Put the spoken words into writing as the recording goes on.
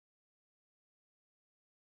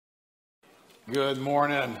Good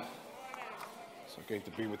morning. So great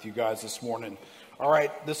to be with you guys this morning. All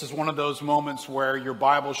right, this is one of those moments where your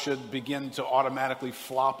Bible should begin to automatically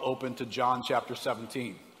flop open to John chapter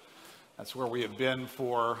 17. That's where we have been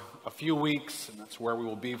for a few weeks, and that's where we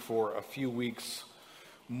will be for a few weeks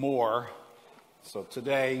more. So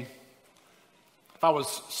today, if I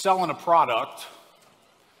was selling a product,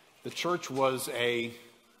 the church was a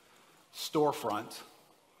storefront.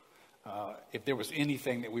 If there was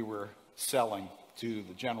anything that we were selling to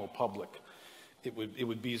the general public, it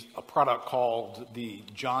would be a product called the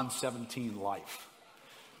John 17 Life.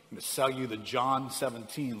 I'm going to sell you the John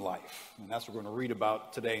 17 Life, and that's what we're going to read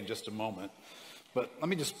about today in just a moment. But let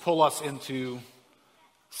me just pull us into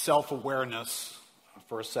self-awareness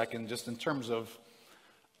for a second, just in terms of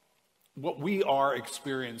what we are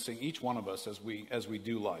experiencing, each one of us, as we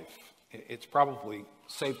do life. It's probably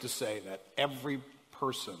safe to say that every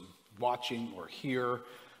person watching or here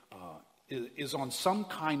is on some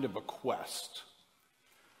kind of a quest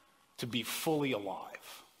to be fully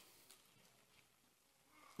alive.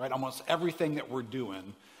 Right? Almost everything that we're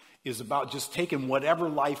doing is about just taking whatever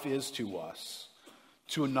life is to us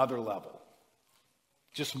to another level.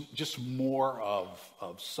 Just more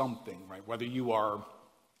of something, right? Whether you are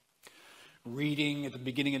reading at the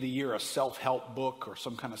beginning of the year a self-help book or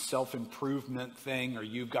some kind of self-improvement thing, or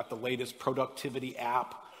you've got the latest productivity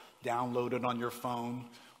app downloaded on your phone.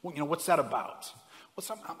 Well, what's that about?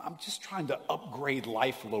 I'm just trying to upgrade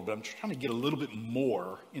life a little bit. I'm trying to get a little bit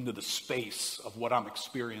more into the space of what I'm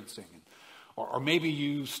experiencing. Or maybe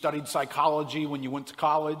you studied psychology when you went to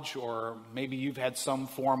college, or maybe you've had some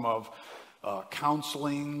form of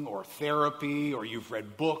counseling or therapy, or you've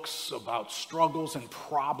read books about struggles and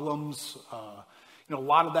problems. A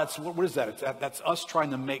lot of that's, what is that? That's us trying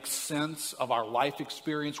to make sense of our life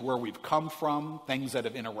experience, where we've come from, things that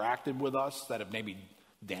have interacted with us, that have maybe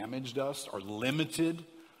damaged us or limited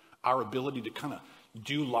our ability to kind of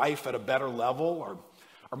do life at a better level.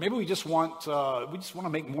 Or maybe we just want to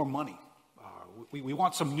make more money. We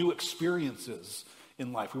want some new experiences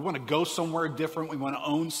in life. We want to go somewhere different. We want to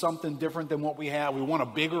own something different than what we have. We want a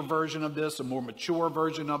bigger version of this, a more mature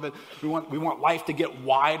version of it. We want life to get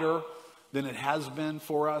wider than it has been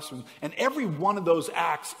for us. And every one of those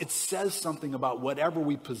acts, it says something about whatever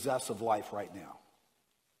we possess of life right now.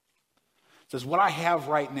 It says, what I have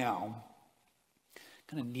right now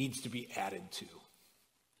kind of needs to be added to.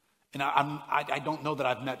 And I don't know that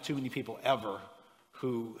I've met too many people ever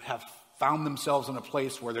who have found themselves in a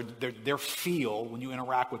place where their feel, when you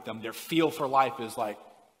interact with them, their feel for life is like,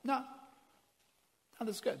 no,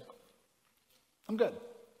 that's good. I'm good.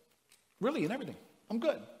 Really, in everything. I'm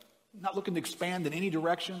good. Not looking to expand in any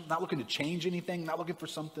direction, not looking to change anything, not looking for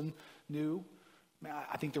something new.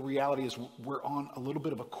 I think the reality is we're on a little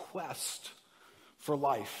bit of a quest for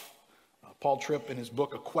life. Paul Tripp, in his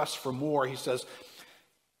book, A Quest for More, he says,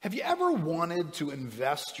 have you ever wanted to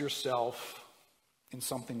invest yourself in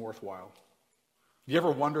something worthwhile? Have you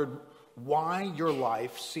ever wondered why your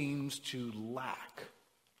life seems to lack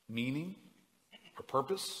meaning or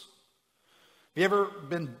purpose? Have you ever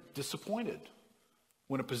been disappointed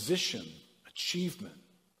when a position, achievement,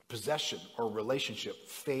 possession, or relationship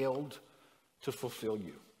failed to fulfill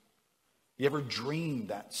you? You ever dreamed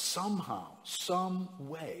that somehow, some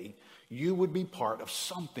way, you would be part of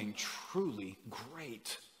something truly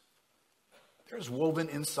great? There's woven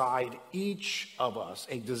inside each of us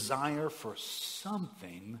a desire for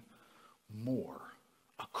something more,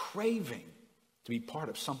 a craving to be part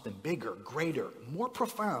of something bigger, greater, more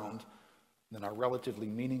profound than our relatively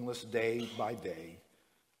meaningless day-by-day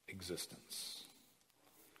existence.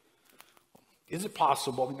 Is it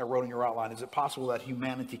possible, I think I wrote in your outline, is it possible that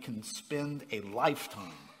humanity can spend a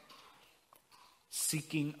lifetime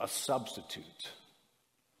seeking a substitute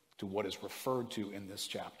to what is referred to in this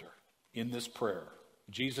chapter, in this prayer?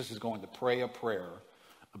 Jesus is going to pray a prayer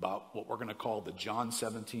about what we're going to call the John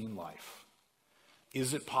 17 life.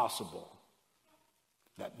 Is it possible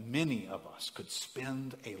that many of us could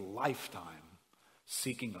spend a lifetime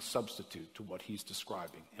seeking a substitute to what he's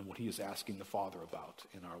describing and what he is asking the Father about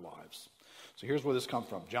in our lives? So here's where this comes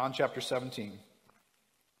from. John chapter 17.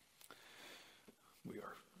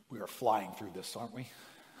 We are flying through this, aren't we?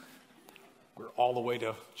 We're all the way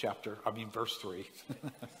to verse 3.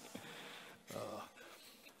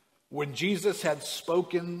 When Jesus had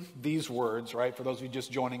spoken these words, right, for those of you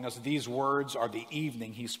just joining us, these words are the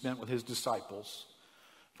evening he spent with his disciples.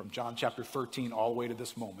 From John chapter 13 all the way to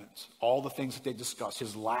this moment, all the things that they discussed,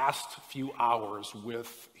 his last few hours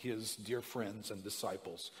with his dear friends and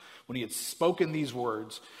disciples. When he had spoken these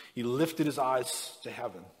words, he lifted his eyes to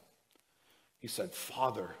heaven. He said,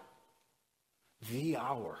 Father, the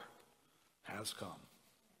hour has come.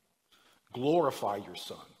 Glorify your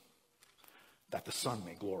Son, that the Son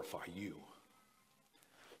may glorify you.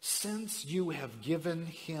 Since you have given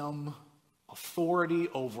him authority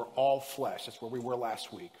over all flesh, that's where we were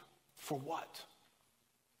last week. For what?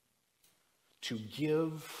 To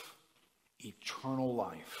give eternal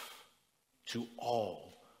life to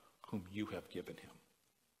all whom you have given him.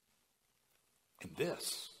 And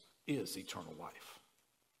this is eternal life,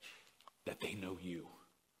 that they know you,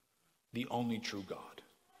 the only true God,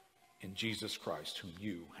 and Jesus Christ, whom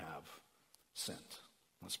you have sent.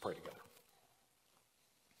 Let's pray together.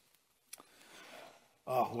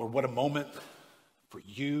 Lord, what a moment for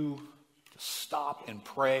you to stop and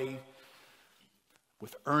pray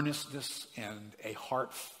with earnestness and a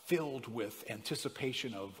heart filled with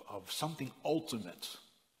anticipation of something ultimate.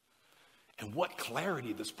 And what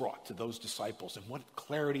clarity this brought to those disciples, and what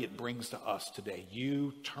clarity it brings to us today.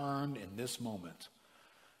 You turned in this moment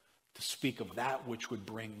to speak of that which would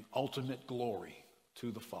bring ultimate glory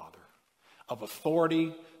to the Father, of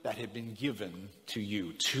authority that had been given to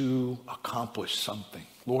you to accomplish something.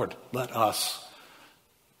 Lord, let us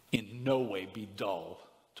in no way be dull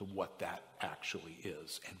to what that actually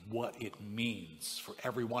is and what it means for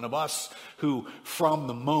every one of us who, from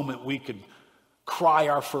the moment we could cry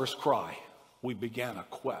our first cry, we began a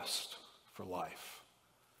quest for life.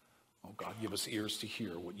 Oh God, give us ears to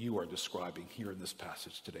hear what you are describing here in this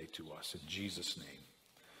passage today to us. In Jesus'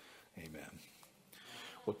 name, amen.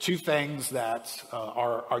 Well, two things that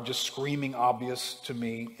are just screaming obvious to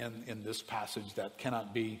me in this passage that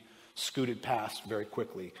cannot be scooted past very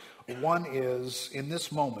quickly. One is, in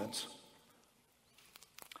this moment,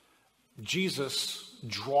 Jesus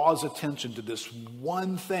draws attention to this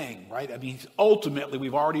one thing, right? I mean, ultimately,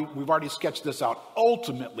 we've already sketched this out.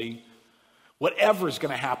 Ultimately, whatever is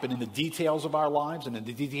going to happen in the details of our lives and in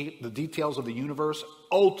the details of the universe,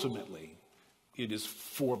 ultimately, it is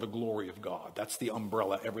for the glory of God. That's the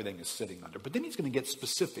umbrella everything is sitting under. But then he's going to get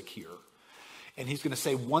specific here. And he's going to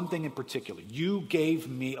say one thing in particular. You gave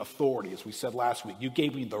me authority, as we said last week. You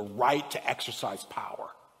gave me the right to exercise power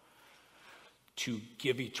to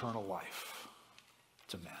give eternal life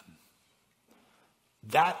to men.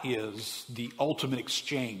 That is the ultimate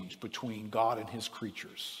exchange between God and his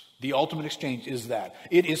creatures. The ultimate exchange is that.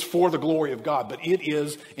 It is for the glory of God, but it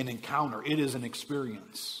is an encounter. It is an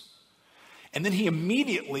experience. And then he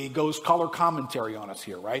immediately goes color commentary on us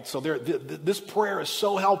here, right? So this prayer is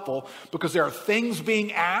so helpful because there are things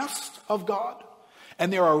being asked of God,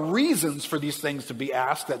 and there are reasons for these things to be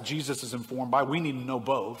asked that Jesus is informed by. We need to know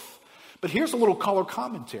both. But here's a little color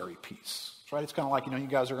commentary piece, right? It's kind of like, you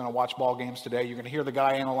guys are going to watch ball games today. You're going to hear the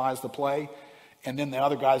guy analyze the play, and then the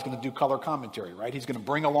other guy's going to do color commentary, right? He's going to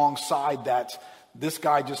bring alongside that this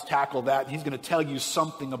guy just tackled that. He's going to tell you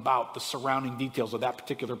something about the surrounding details of that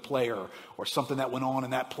particular player or something that went on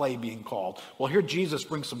in that play being called. Well, here Jesus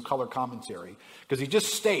brings some color commentary because he just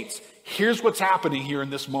states, here's what's happening here in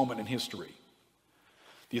this moment in history.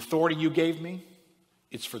 The authority you gave me,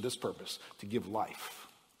 it's for this purpose, to give life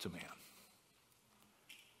to man.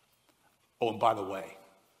 Oh, and by the way,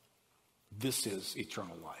 this is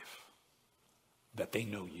eternal life, that they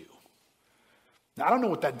know you. Now, I don't know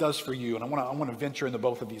what that does for you, and I want to venture into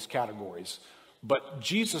both of these categories, but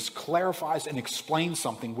Jesus clarifies and explains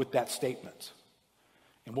something with that statement.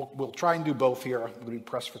 And we'll try and do both here. I'm going to be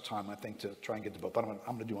pressed for time, I think, to try and get to both, but I'm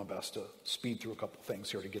going to do my best to speed through a couple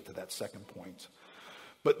things here to get to that second point.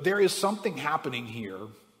 But there is something happening here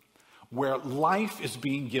where life is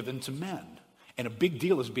being given to men, and a big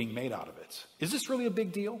deal is being made out of it. Is this really a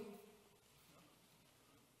big deal?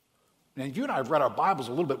 Now, you and I have read our Bibles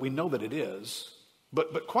a little bit. We know that it is.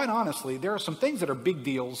 But quite honestly, there are some things that are big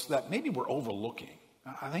deals that maybe we're overlooking.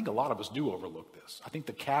 I think a lot of us do overlook this. I think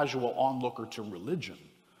the casual onlooker to religion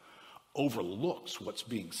overlooks what's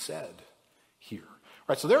being said here.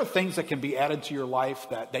 Right, so there are things that can be added to your life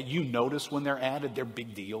that you notice when they're added. They're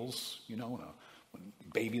big deals. When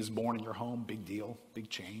a baby is born in your home, big deal, big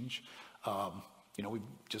change. We've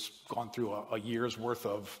just gone through a year's worth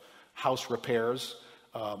of house repairs.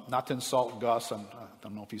 Not to insult Gus, I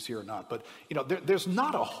don't know if he's here or not, but there's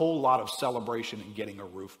not a whole lot of celebration in getting a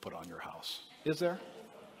roof put on your house, is there?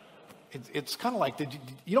 It's kind of like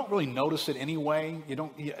you don't really notice it anyway.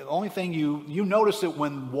 The only thing you notice it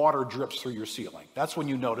when water drips through your ceiling. That's when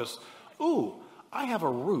you notice, ooh, I have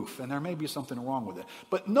a roof, and there may be something wrong with it.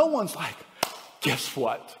 But no one's like, guess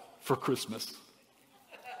what? For Christmas,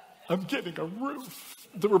 I'm getting a roof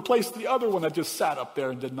to replace the other one that just sat up there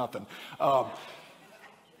and did nothing.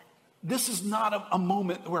 This is not a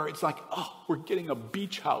moment where it's like, oh, we're getting a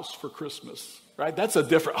beach house for Christmas, right? That's a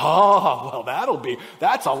different,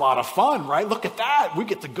 that's a lot of fun, right? Look at that. We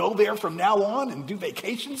get to go there from now on and do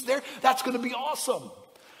vacations there. That's going to be awesome. All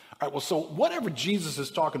right, well, so whatever Jesus is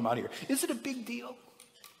talking about here, is it a big deal?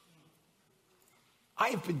 I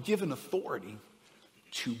have been given authority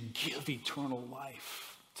to give eternal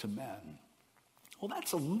life to men. Well,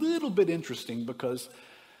 that's a little bit interesting because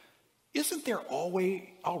isn't there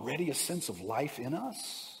already a sense of life in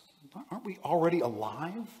us? Aren't we already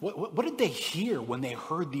alive? What did they hear when they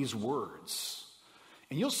heard these words?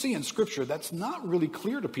 And you'll see in Scripture that's not really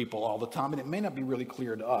clear to people all the time, and it may not be really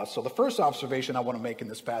clear to us. So the first observation I want to make in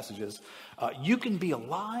this passage is you can be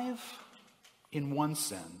alive in one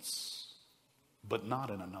sense, but not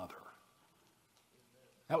in another.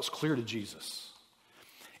 That was clear to Jesus.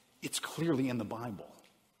 It's clearly in the Bible.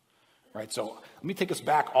 Right, so let me take us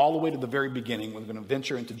back all the way to the very beginning. We're going to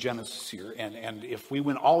venture into Genesis here. And if we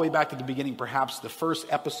went all the way back to the beginning, perhaps the first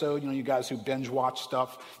episode, you guys who binge watch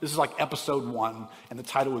stuff, this is like episode 1, and the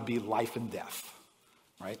title would be Life and Death.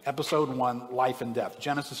 Right? Episode 1, Life and Death.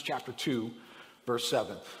 Genesis chapter 2, verse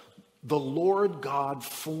 7. The Lord God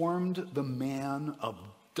formed the man of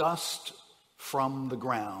dust from the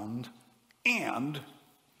ground and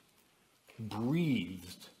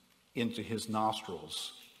breathed into his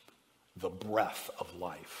nostrils the breath of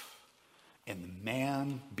life, and the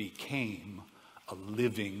man became a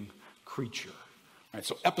living creature. All right,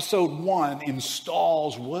 so episode 1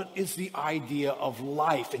 installs what is the idea of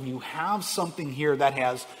life, and you have something here that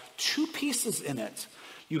has 2 pieces in it.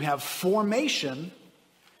 You have formation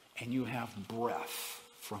and you have breath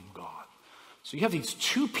from God. So you have these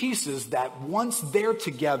 2 pieces that once they're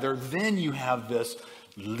together, then you have this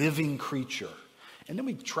living creature. And then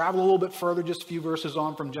we travel a little bit further, just a few verses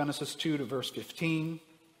on from Genesis 2 to verse 15.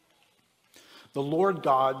 The Lord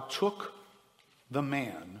God took the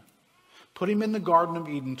man, put him in the Garden of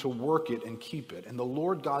Eden to work it and keep it. And the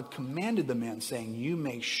Lord God commanded the man, saying, you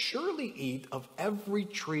may surely eat of every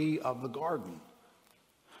tree of the garden.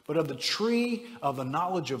 But of the tree of the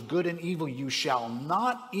knowledge of good and evil you shall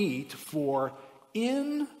not eat, for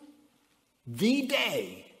in the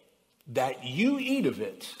day that you eat of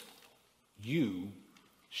it, you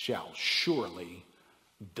shall surely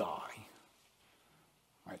die.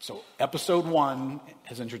 All right, so episode 1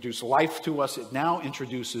 has introduced life to us. It now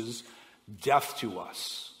introduces death to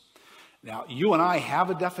us. Now, you and I have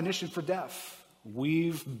a definition for death.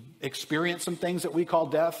 We've experienced some things that we call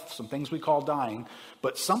death, some things we call dying,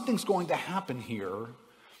 but something's going to happen here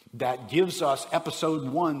that gives us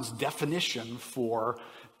episode 1's definition for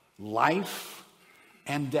life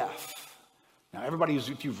and death. Now, everybody,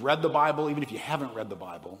 if you've read the Bible, even if you haven't read the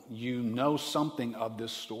Bible, you know something of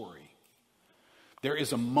this story. There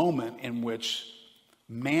is a moment in which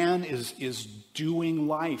man is doing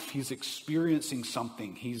life. He's experiencing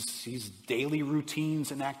something. He's daily routines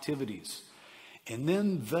and activities. And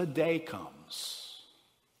then the day comes,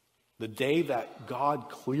 the day that God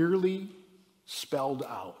clearly spelled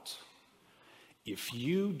out. If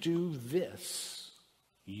you do this,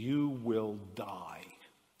 you will die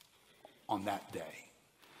on that day.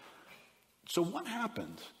 So what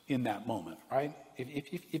happened in that moment, right?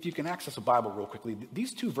 If you can access a Bible real quickly,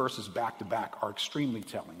 these 2 verses back to back are extremely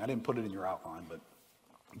telling. I didn't put it in your outline, but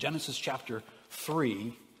Genesis chapter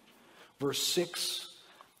 3, verse 6,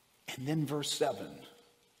 and then verse 7.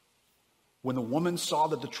 When the woman saw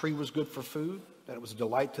that the tree was good for food, that it was a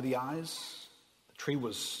delight to the eyes, the tree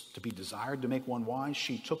was to be desired to make one wise,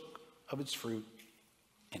 she took of its fruit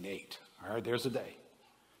and ate. All right, there's a day.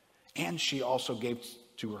 And she also gave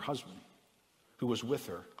to her husband, who was with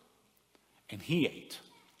her, and he ate.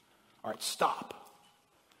 All right, stop.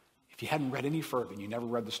 If you hadn't read any further and you never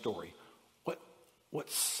read the story, what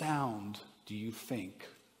sound do you think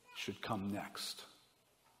should come next?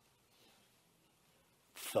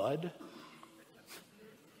 Thud?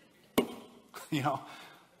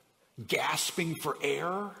 Gasping for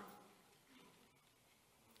air?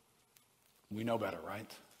 We know better, right?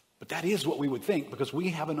 But that is what we would think because we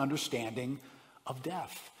have an understanding of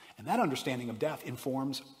death. And that understanding of death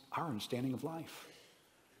informs our understanding of life.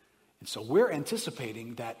 And so we're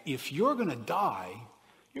anticipating that if you're going to die,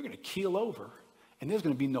 you're going to keel over. And there's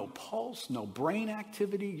going to be no pulse, no brain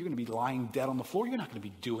activity. You're going to be lying dead on the floor. You're not going to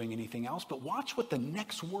be doing anything else. But watch what the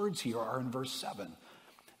next words here are in verse 7.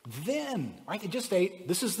 Then, right, they just ate.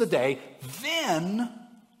 This is the day. Then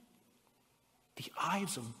the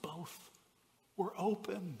eyes of both were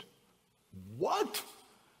opened. What?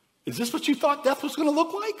 Is this what you thought death was going to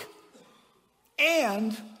look like?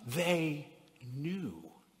 And they knew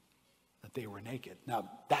that they were naked. Now,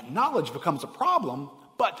 that knowledge becomes a problem,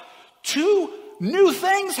 but 2 new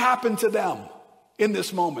things happen to them in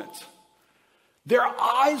this moment. Their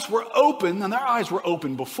eyes were open, and their eyes were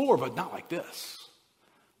open before, but not like this.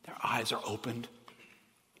 Their eyes are opened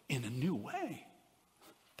in a new way.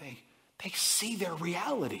 They see their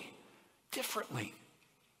reality differently.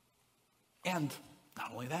 And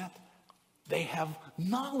not only that, they have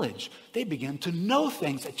knowledge. They begin to know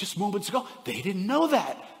things that just moments ago, they didn't know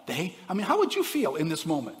that. How would you feel in this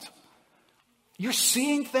moment? You're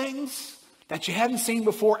seeing things that you hadn't seen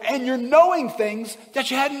before, and you're knowing things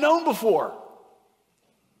that you hadn't known before.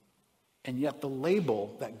 And yet the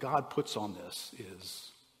label that God puts on this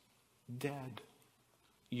is dead.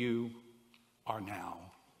 You are now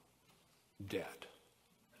dead.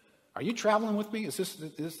 Are you traveling with me?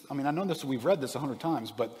 I know this, we've read this 100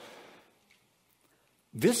 times, but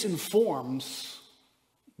this informs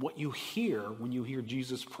what you hear when you hear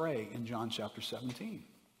Jesus pray in John chapter 17.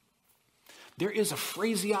 There is a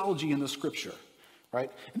phraseology in the scripture,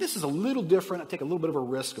 right? And this is a little different. I take a little bit of a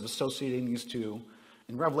risk of associating these two.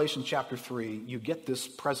 In Revelation chapter 3, you get this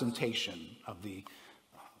presentation of the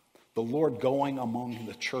Lord going among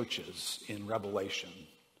the churches in Revelation.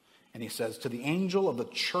 And he says, to the angel of the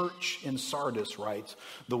church in Sardis writes,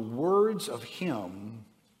 the words of him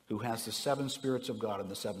who has the 7 spirits of God and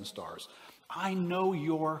the 7 stars. I know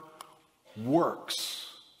your works.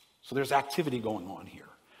 So there's activity going on here.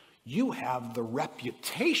 You have the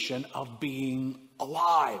reputation of being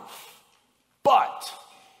alive, but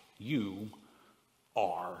you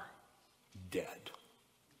are dead.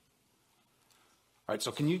 All right,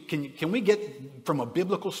 so can we get, from a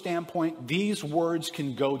biblical standpoint, these words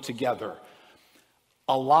can go together.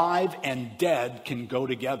 Alive and dead can go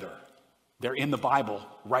together. They're in the Bible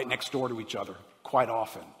right next door to each other quite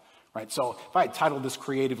often. Right, so if I had titled this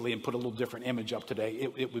creatively and put a little different image up today,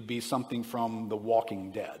 it would be something from The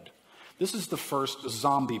Walking Dead. This is the first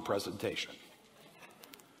zombie presentation.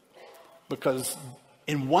 Because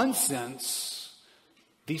in one sense,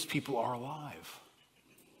 these people are alive.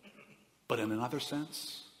 But in another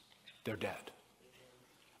sense, they're dead.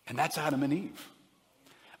 And that's Adam and Eve.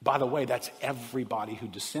 By the way, that's everybody who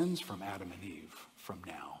descends from Adam and Eve from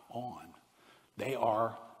now on. They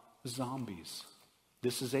are zombies.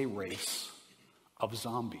 This is a race of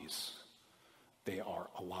zombies. They are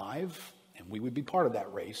alive, and we would be part of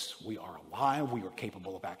that race. We are alive. We are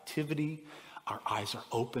capable of activity. Our eyes are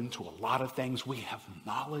open to a lot of things. We have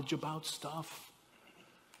knowledge about stuff.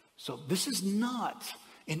 So this is not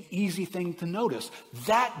an easy thing to notice.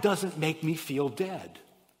 That doesn't make me feel dead.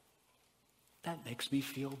 That makes me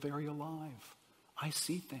feel very alive. I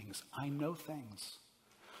see things. I know things.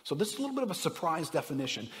 So this is a little bit of a surprise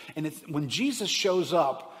definition. And when Jesus shows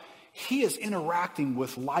up, he is interacting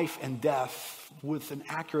with life and death with an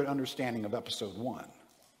accurate understanding of episode 1.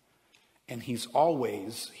 And he's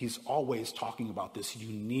always talking about this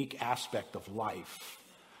unique aspect of life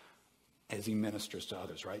as he ministers to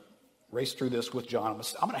others, right? Race through this with John.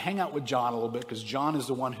 I'm going to hang out with John a little bit because John is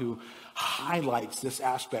the one who highlights this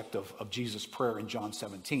aspect of Jesus' prayer in John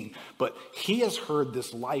 17. But he has heard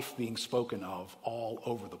this life being spoken of all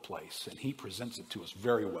over the place, and he presents it to us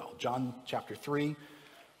very well. John chapter 3,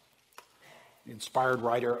 the inspired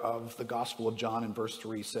writer of the Gospel of John in verse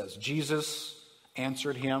 3 says, Jesus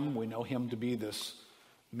answered him. We know him to be this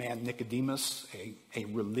man Nicodemus, a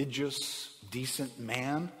religious, decent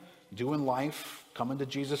man doing life, coming to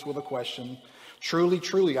Jesus with a question. Truly,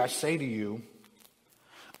 truly, I say to you,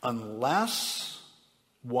 unless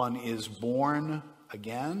one is born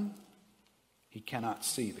again, he cannot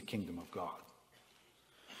see the kingdom of God.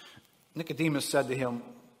 Nicodemus said to him,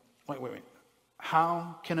 wait.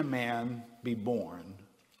 How can a man be born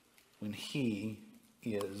when he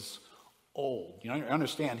is old? You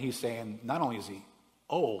understand, he's saying not only is he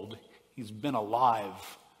old, he's been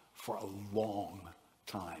alive for a long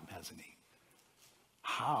time, hasn't he?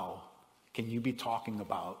 How can you be talking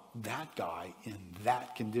about that guy in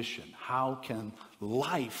that condition? How can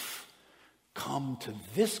life come to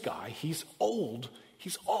this guy? He's old.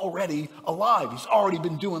 He's already alive. He's already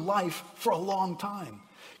been doing life for a long time.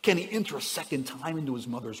 Can he enter a second time into his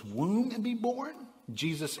mother's womb and be born?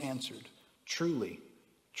 Jesus answered, truly,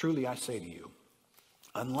 truly I say to you,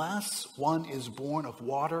 unless one is born of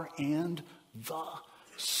water and the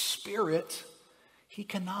Spirit, he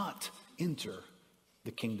cannot enter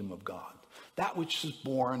the kingdom of God. That which is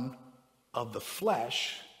born of the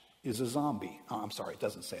flesh is a zombie. Oh, I'm sorry, it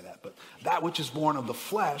doesn't say that. But that which is born of the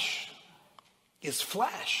flesh is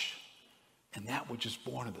flesh. And that which is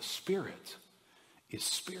born of the Spirit is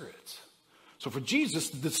spirit. So for Jesus,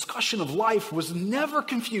 the discussion of life was never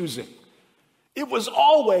confusing. It was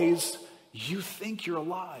always, you think you're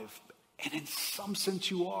alive. And in some sense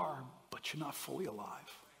you are, but you're not fully alive.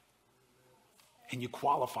 and you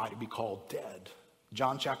qualify to be called dead.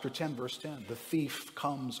 John chapter 10, verse 10, the thief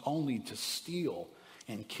comes only to steal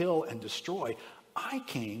and kill and destroy. I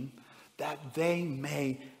came that they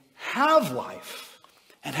may have life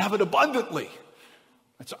and have it abundantly.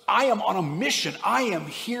 And so I am on a mission. I am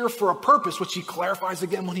here for a purpose, which he clarifies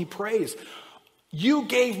again when he prays. You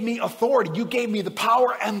gave me authority. You gave me the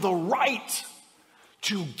power and the right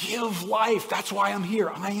to give life. That's why I'm here.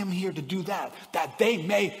 I am here to do that they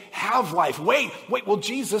may have life. Wait, well,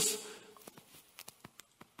 Jesus,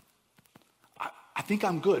 I think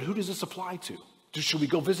I'm good. Who does this apply to? Should we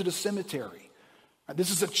go visit a cemetery?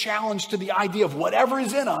 This is a challenge to the idea of whatever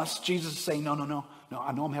is in us. Jesus is saying, no.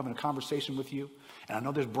 I know I'm having a conversation with you, and I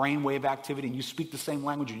know there's brainwave activity, and you speak the same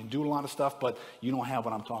language, and you do a lot of stuff, but you don't have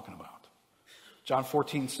what I'm talking about. John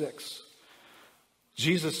 14:6.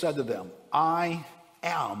 Jesus said to them, I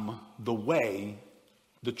am the way,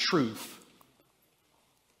 the truth,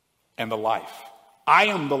 and the life. I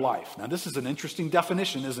am the life. Now, this is an interesting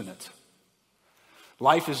definition, isn't it?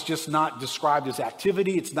 Life is just not described as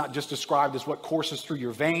activity. It's not just described as what courses through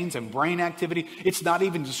your veins and brain activity. It's not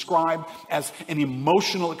even described as an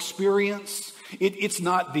emotional experience. It's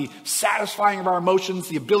not the satisfying of our emotions,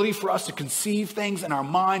 the ability for us to conceive things in our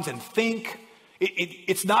minds and think.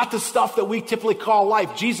 It's not the stuff that we typically call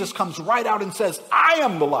life. Jesus comes right out and says, I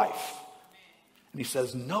am the life. And he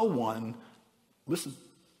says, no one, listen,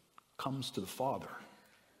 comes to the Father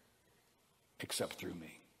except through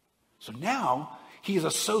me. So now he has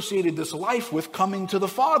associated this life with coming to the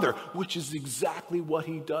Father, which is exactly what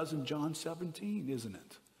he does in John 17, isn't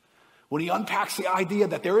it? When he unpacks the idea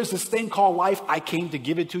that there is this thing called life, I came to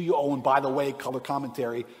give it to you. Oh, and by the way, color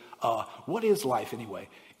commentary, what is life anyway?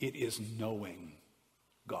 It is knowing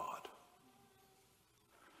God.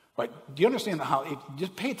 Right? Do you understand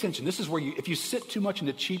just pay attention. This is where if you sit too much in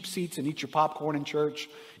the cheap seats and eat your popcorn in church,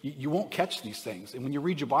 you won't catch these things. And when you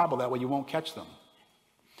read your Bible that way, you won't catch them.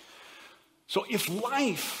 So if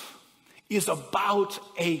life is about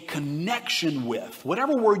a connection with,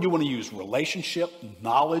 whatever word you want to use, relationship,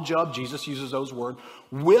 knowledge of, Jesus uses those words,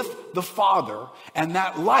 with the Father, and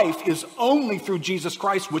that life is only through Jesus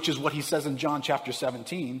Christ, which is what he says in John chapter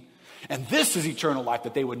 17, and this is eternal life,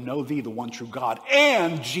 that they would know thee, the one true God,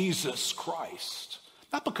 and Jesus Christ.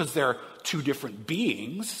 Not because they're two different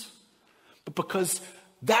beings, but because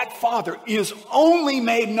that Father is only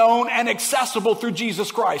made known and accessible through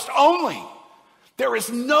Jesus Christ. Only. There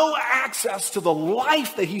is no access to the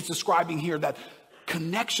life that he's describing here, that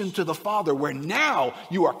connection to the Father, where now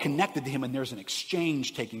you are connected to him and there's an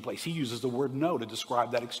exchange taking place. He uses the word know to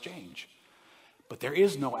describe that exchange. But there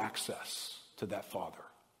is no access to that Father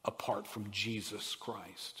apart from Jesus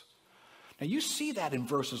Christ. Now you see that in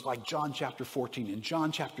verses like John chapter 14 and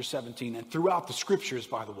John chapter 17 and throughout the scriptures,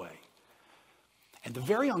 by the way. And the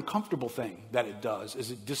very uncomfortable thing that it does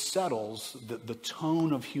is it dissettles the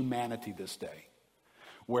tone of humanity this day,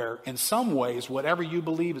 where in some ways, whatever you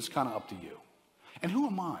believe is kind of up to you. And who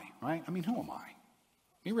am I, right? I mean, who am I? I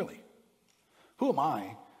mean, really, who am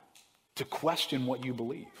I to question what you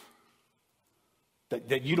believe?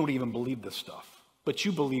 That you don't even believe this stuff, but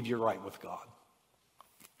you believe you're right with God.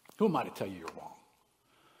 Who am I to tell you you're wrong?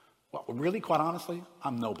 Well, really, quite honestly,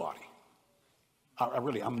 I'm nobody.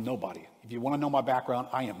 I'm nobody. If you want to know my background,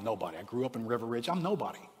 I am nobody. I grew up in River Ridge. I'm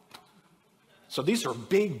nobody. So these are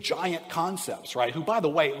big, giant concepts, right? Who, by the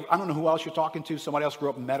way, I don't know who else you're talking to. Somebody else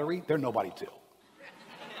grew up in Metairie. They're nobody too.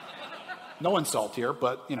 No insult here,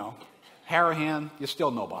 but, Harahan, you're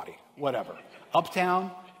still nobody. Whatever.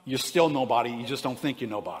 Uptown, you're still nobody. You just don't think you're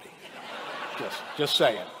nobody. Just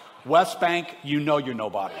say it. West Bank, you know you're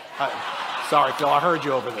nobody. Sorry, Phil, I heard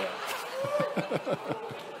you over there.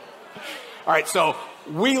 All right, so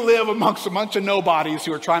we live amongst a bunch of nobodies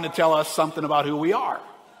who are trying to tell us something about who we are.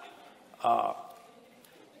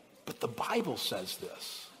 But the Bible says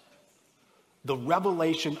this. The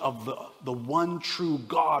revelation of the one true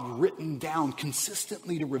God written down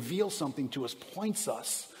consistently to reveal something to us points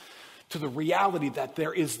us to the reality that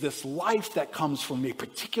there is this life that comes from a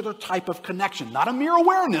particular type of connection. Not a mere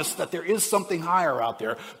awareness that there is something higher out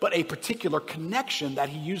there, but a particular connection that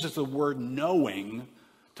he uses the word knowing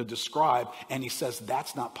to describe. And he says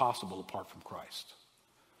that's not possible apart from Christ.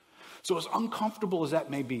 So as uncomfortable as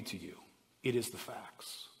that may be to you, it is the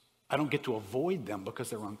facts. I don't get to avoid them because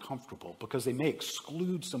they're uncomfortable, because they may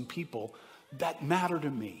exclude some people that matter to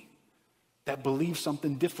me, that believe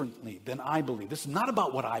something differently than I believe. This is not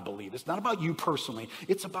about what I believe. It's not about you personally.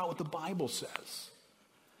 It's about what the Bible says.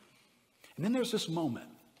 And then there's this moment.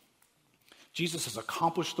 Jesus has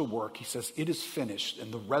accomplished the work. He says, it is finished,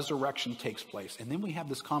 and the resurrection takes place. And then we have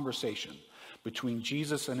this conversation between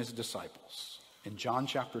Jesus and his disciples in John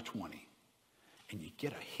chapter 20. and you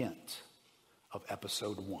get a hint of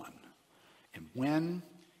episode 1. And when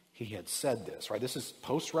he had said this, right, this is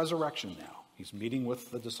post-resurrection now. He's meeting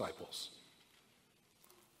with the disciples.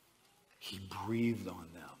 He breathed on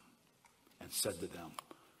them and said to them,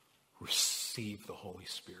 receive the Holy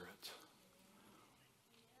Spirit.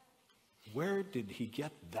 Where did he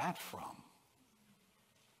get that from?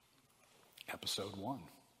 Episode 1.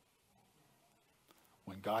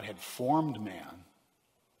 When God had formed man,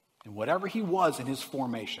 and whatever he was in his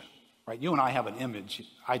formation, right? You and I have an image,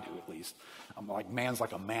 I do at least. I'm like, man's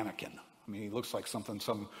like a mannequin. I mean, he looks like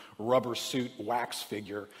some rubber suit wax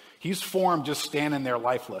figure. He's formed just standing there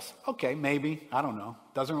lifeless. Okay, maybe, I don't know.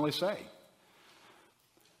 Doesn't really say.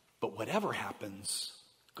 But whatever happens,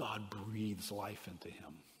 God breathes life into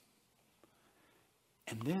him.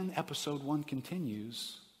 And then episode 1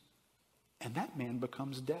 continues, and that man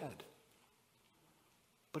becomes dead.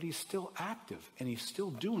 But he's still active, and he's still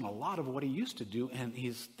doing a lot of what he used to do, and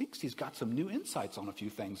he thinks he's got some new insights on a few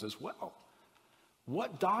things as well.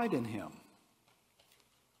 What died in him?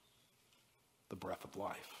 The breath of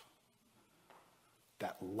life.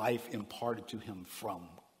 That life imparted to him from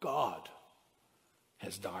God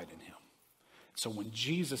has died in him. So when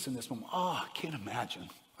Jesus in this moment, I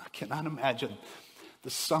cannot imagine the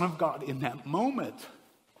Son of God in that moment.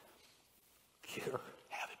 Here,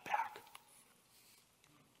 have it back.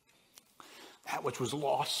 That which was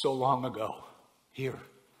lost so long ago, here,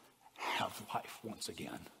 have life once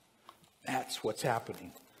again. That's what's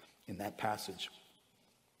happening in that passage.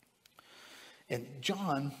 And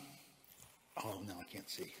John, I can't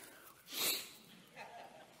see.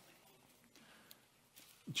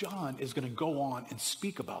 John is going to go on and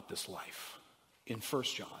speak about this life in 1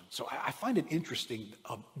 John. So I find it interesting,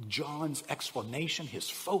 John's explanation, his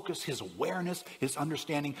focus, his awareness, his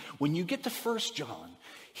understanding. When you get to 1 John,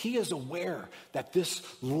 he is aware that this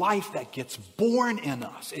life that gets born in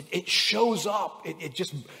us, it shows up, it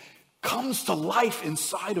just comes to life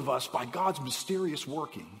inside of us by God's mysterious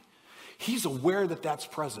working. He's aware that that's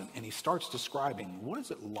present, and he starts describing, what is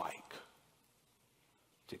it like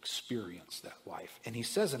to experience that life? And he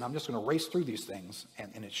says, and I'm just going to race through these things,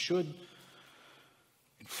 and it should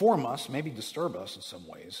inform us, maybe disturb us in some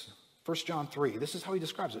ways. 1 John 3, this is how he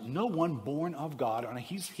describes it. No one born of God, and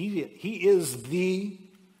he is the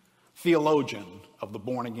theologian of the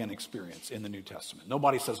born-again experience in the New Testament.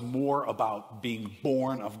 Nobody says more about being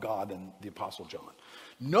born of God than the Apostle John.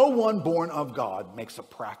 No one born of God makes a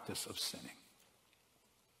practice of sinning.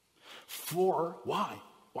 Why?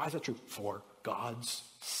 Why is that true? For God's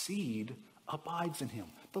seed abides in him.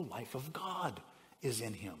 The life of God is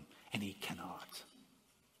in him, and he cannot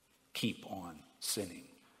keep on sinning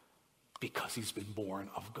because he's been born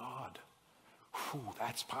of God. Whew,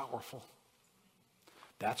 that's powerful.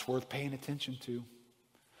 That's worth paying attention to.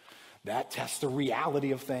 That tests the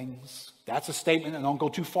reality of things. That's a statement, and don't go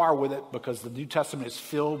too far with it, because the New Testament is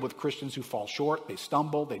filled with Christians who fall short. They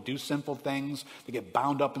stumble. They do sinful things. They get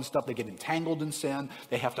bound up in stuff. They get entangled in sin.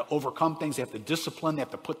 They have to overcome things. They have to discipline. They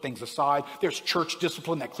have to put things aside. There's church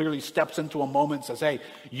discipline that clearly steps into a moment and says, hey,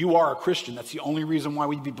 you are a Christian. That's the only reason why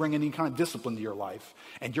we'd be bringing any kind of discipline to your life.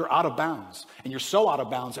 And you're out of bounds. And you're so out of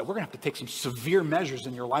bounds that we're going to have to take some severe measures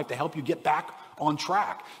in your life to help you get back on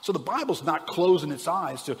track. So the Bible's not closing its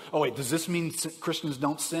eyes to, oh wait, does this mean Christians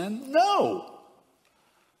don't sin? No.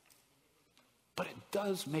 But it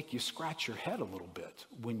does make you scratch your head a little bit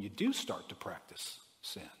when you do start to practice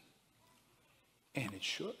sin. And it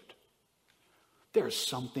should. There's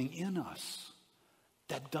something in us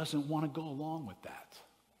that doesn't want to go along with that.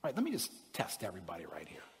 All right, let me just test everybody right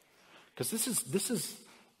here. Because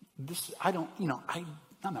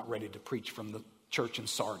I'm not ready to preach from the church in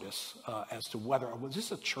Sardis as to whether, was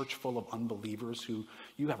this a church full of unbelievers who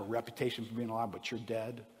you have a reputation for being alive but you're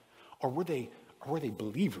dead? Or were they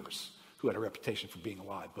believers who had a reputation for being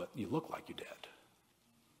alive but you look like you're dead?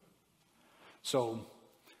 So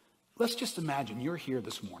let's just imagine you're here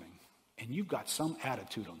this morning and you've got some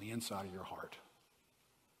attitude on the inside of your heart.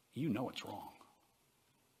 You know it's wrong.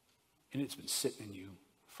 And it's been sitting in you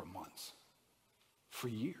for months, for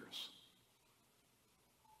years.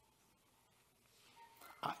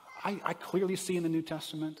 I clearly see in the New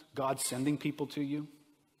Testament God sending people to you,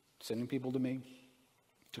 sending people to me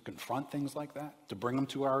to confront things like that, to bring them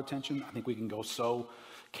to our attention. I think we can go so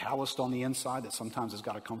calloused on the inside that sometimes it's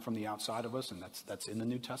got to come from the outside of us, and that's in the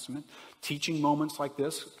New Testament. Teaching moments like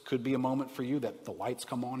this could be a moment for you that the lights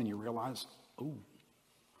come on and you realize, ooh,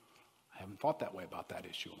 I haven't thought that way about that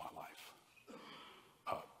issue in my life.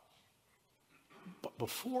 But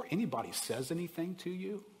before anybody says anything to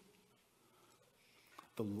you,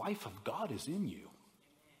 the life of God is in you.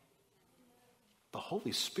 The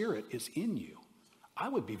Holy Spirit is in you. I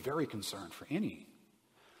would be very concerned for any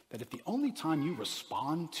that if the only time you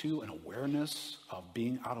respond to an awareness of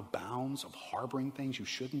being out of bounds, of harboring things you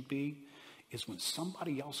shouldn't be, is when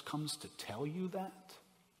somebody else comes to tell you that.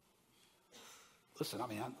 Listen, I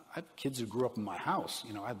have kids who grew up in my house.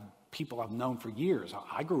 I have people I've known for years.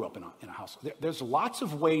 I grew up in a house. There's lots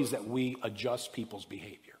of ways that we adjust people's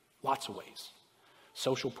behavior. Lots of ways.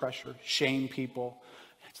 Social pressure, shame people,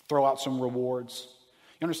 throw out some rewards.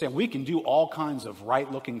 You understand, we can do all kinds of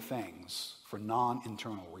right-looking things for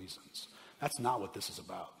non-internal reasons. That's not what this is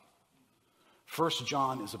about. 1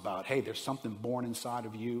 John is about, hey, there's something born inside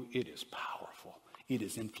of you. It is powerful. It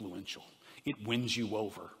is influential. It wins you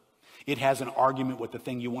over. It has an argument with the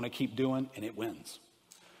thing you want to keep doing, and it wins.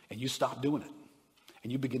 And you stop doing it.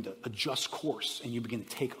 And you begin to adjust course, and you begin to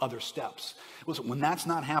take other steps. Listen, when that's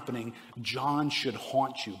not happening, John should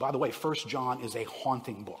haunt you. By the way, 1 John is a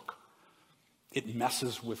haunting book. It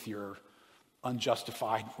messes with your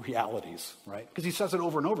unjustified realities, right? Because he says it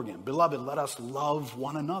over and over again. Beloved, let us love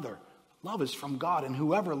one another. Love is from God, and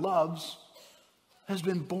whoever loves has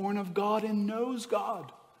been born of God and knows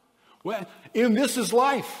God. Well, in this is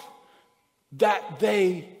life, that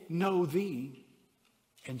they know thee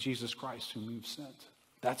and Jesus Christ whom you've sent.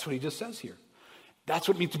 That's what he just says here. That's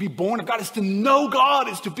what it means to be born of God, is to know God,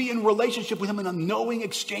 is to be in relationship with him in a knowing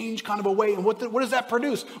exchange kind of a way. And what does that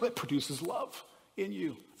produce? Well, it produces love in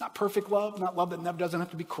you. Not perfect love, not love that never doesn't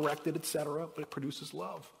have to be corrected, etc., but it produces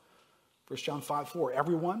love. 1 John 5:4,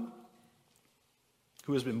 everyone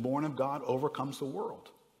who has been born of God overcomes the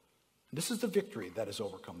world. This is the victory that has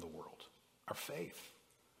overcome the world, our faith.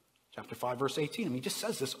 Chapter 5, verse 18, he just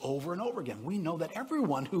says this over and over again. We know that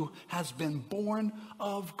everyone who has been born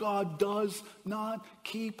of God does not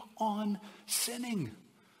keep on sinning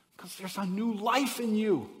because there's a new life in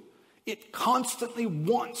you. It constantly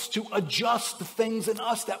wants to adjust the things in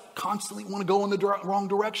us that constantly want to go in the wrong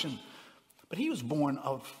direction. But he who's born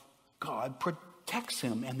of God protects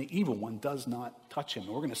him, and the evil one does not touch him.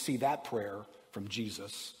 And we're going to see that prayer from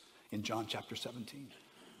Jesus in John chapter 17.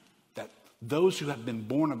 That those who have been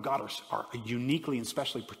born of God are uniquely and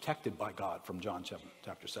specially protected by God from John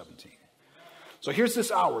chapter 17. So here's this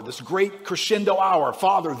hour, this great crescendo hour.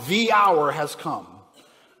 Father, the hour has come.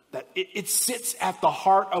 That it sits at the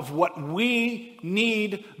heart of what we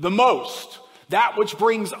need the most. That which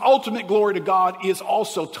brings ultimate glory to God is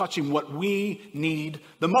also touching what we need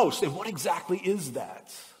the most. And what exactly is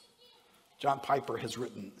that? John Piper has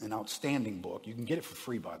written an outstanding book. You can get it for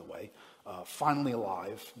free, by the way. Finally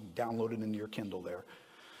Alive. Download it into your Kindle there.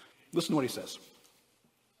 Listen to what he says.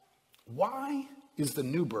 Why is the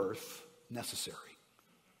new birth necessary?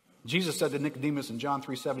 Jesus said to Nicodemus in John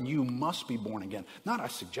 3:7, you must be born again. Not I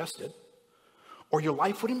suggested. Or your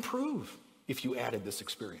life would improve if you added this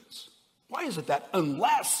experience. Why is it that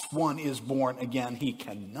unless one is born again, he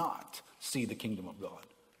cannot see the kingdom of God?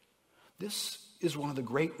 This is one of the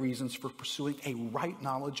great reasons for pursuing a right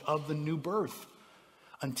knowledge of the new birth.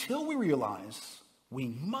 Until we realize we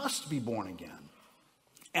must be born again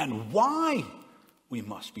and why we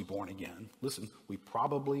must be born again, listen, we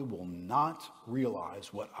probably will not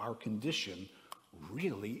realize what our condition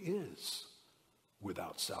really is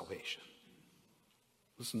without salvation.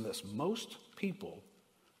 Listen to this. Most people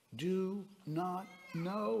do not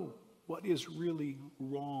know what is really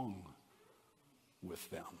wrong with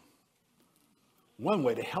them. One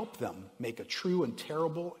way to help them make a true and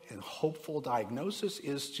terrible and hopeful diagnosis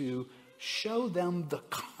is to show them the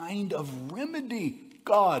kind of remedy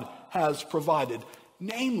God has provided,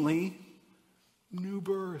 namely, new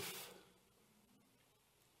birth.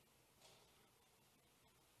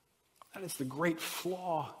 That is the great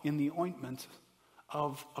flaw in the ointment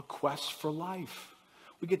of a quest for life.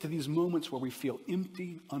 We get to these moments where we feel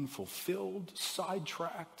empty, unfulfilled,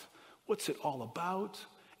 sidetracked. What's it all about?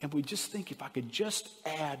 And we just think, if I could just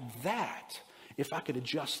add that, if I could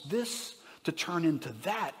adjust this to turn into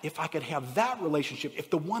that, if I could have that relationship, if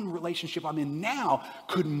the one relationship I'm in now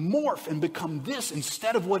could morph and become this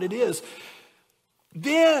instead of what it is,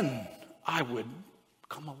 then I would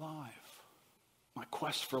come alive. My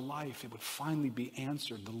quest for life, it would finally be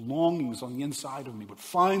answered. The longings on the inside of me would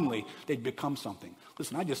finally, they'd become something.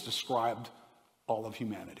 Listen, I just described all of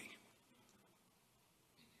humanity.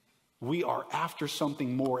 We are after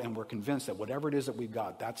something more, and we're convinced that whatever it is that we've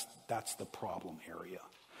got, that's the problem area.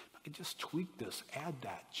 If I could just tweak this, add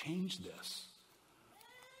that, change this.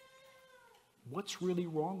 What's really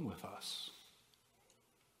wrong with us?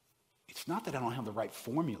 It's not that I don't have the right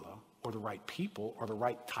formula or the right people or the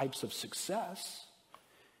right types of success.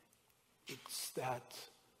 It's that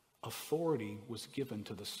authority was given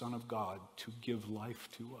to the Son of God to give life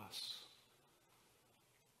to us.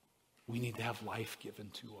 We need to have life given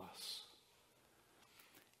to us.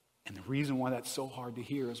 And the reason why that's so hard to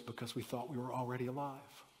hear is because we thought we were already alive.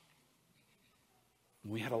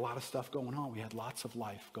 We had a lot of stuff going on. We had lots of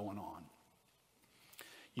life going on.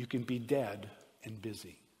 You can be dead and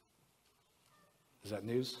busy. Is that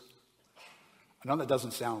news? I know that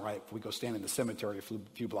doesn't sound right if we go stand in the cemetery a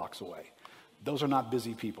few blocks away. Those are not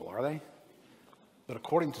busy people, are they? But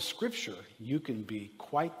according to Scripture, you can be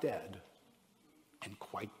quite dead and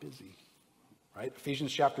quite busy. Right?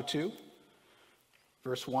 Ephesians chapter 2,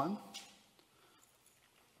 verse 1.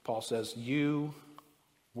 Paul says, you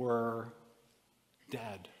were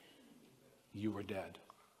dead. You were dead.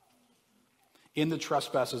 In the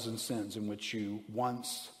trespasses and sins in which you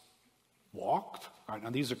once walked. All right,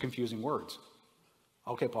 now these are confusing words.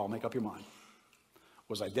 Okay, Paul, make up your mind.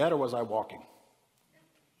 Was I dead or was I walking?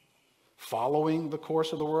 Following the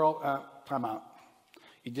course of the world? Time out.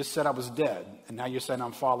 You just said I was dead, and now you're saying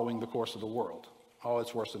I'm following the course of the world. Oh,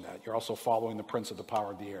 it's worse than that. You're also following the prince of the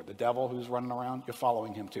power of the air. The devil who's running around, you're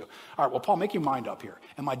following him too. All right, well, Paul, make your mind up here.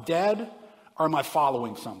 Am I dead or am I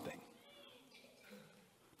following something?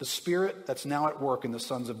 The spirit that's now at work in the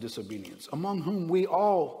sons of disobedience, among whom we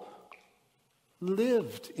all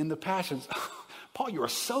lived in the passions. Paul, you are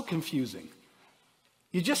so confusing.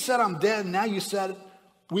 You just said I'm dead, and now you said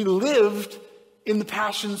we lived in the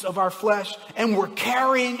passions of our flesh and we're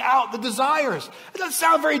carrying out the desires. It doesn't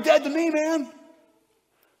sound very dead to me, man.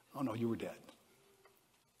 Oh no, you were dead.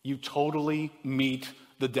 You totally meet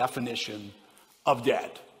the definition of dead.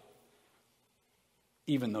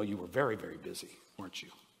 Even though you were very, very busy, weren't you?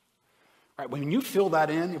 All right, when you fill that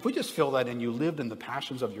in, if we just fill that in, you lived in the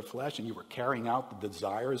passions of your flesh and you were carrying out the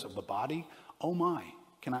desires of the body, oh my.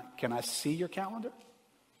 Can I see your calendar?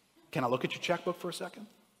 Can I look at your checkbook for a second?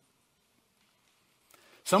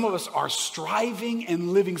 Some of us are striving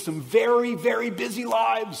and living some very, very busy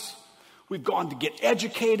lives. We've gone to get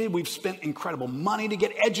educated. We've spent incredible money to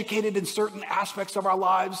get educated in certain aspects of our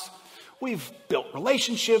lives. We've built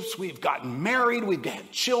relationships. We've gotten married. We've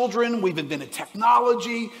had children. We've invented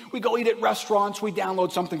technology. We go eat at restaurants. We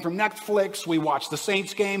download something from Netflix. We watch the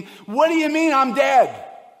Saints game. What do you mean I'm dead?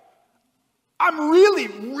 I'm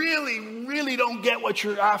really don't get what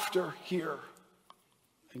you're after here.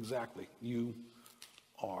 Exactly. You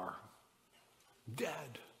are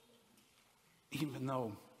dead. Even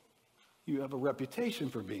though you have a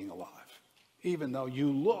reputation for being alive. Even though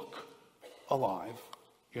you look alive,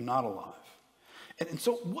 you're not alive. And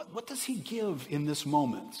so what does he give in this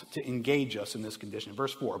moment to engage us in this condition?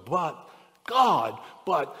 Verse 4, but God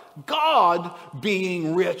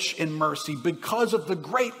being rich in mercy because of the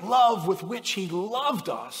great love with which he loved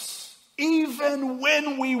us, even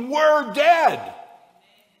when we were dead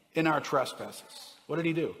in our trespasses. What did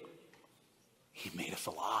he do? He made us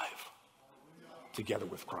alive together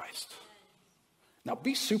with Christ. Now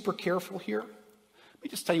be super careful here. Let me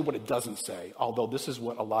just tell you what it doesn't say, although this is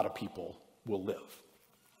what a lot of people will live.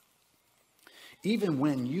 Even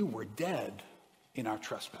when you were dead in our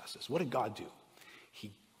trespasses, what did God do?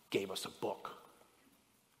 He gave us a book.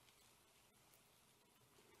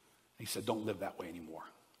 He said, don't live that way anymore.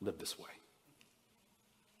 Live this way.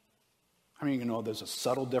 How many of you know there's a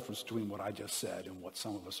subtle difference between what I just said and what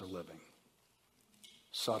some of us are living?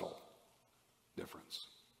 Subtle difference.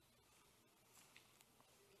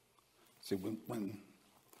 See, when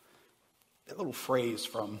that little phrase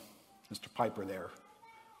from Mr. Piper there,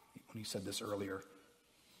 when he said this earlier, let's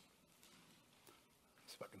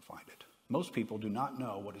see if I can find it. Most people do not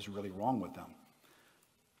know what is really wrong with them.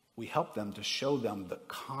 We help them to show them the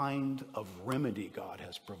kind of remedy God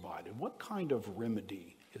has provided. What kind of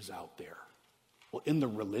remedy is out there? Well, in the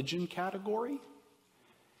religion category,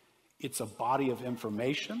 it's a body of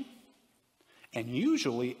information and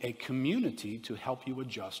usually a community to help you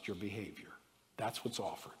adjust your behavior. That's what's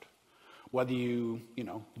offered. Whether you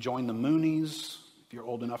join the Moonies, if you're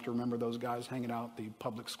old enough to remember those guys hanging out the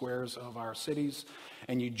public squares of our cities,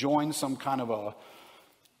 and you join some kind of a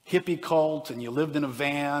hippie cult, and you lived in a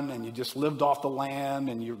van, and you just lived off the land,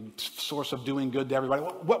 and your source of doing good to everybody.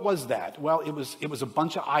 What was that? Well, it was a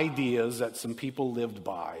bunch of ideas that some people lived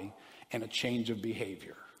by and a change of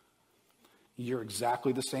behavior. You're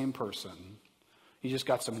exactly the same person. You just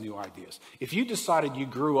got some new ideas. If you decided you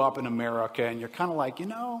grew up in America and you're kind of like,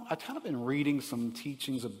 I've kind of been reading some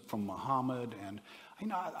teachings from Muhammad, and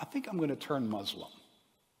I think I'm going to turn Muslim.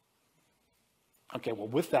 Okay, well,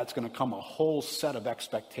 with that's going to come a whole set of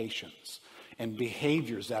expectations and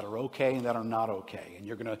behaviors that are okay and that are not okay. And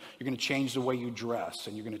you're going to change the way you dress,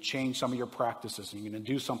 and you're going to change some of your practices, and you're going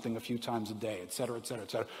to do something a few times a day, et cetera, et cetera,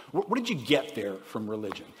 et cetera. What did you get there from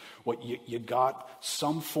religion? You got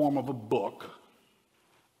some form of a book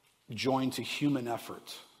joined to human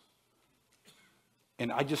effort.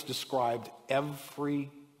 And I just described every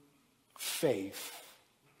faith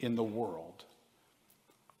in the world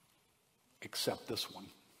except this one.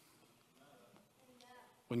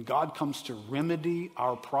 When God comes to remedy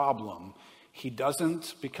our problem, he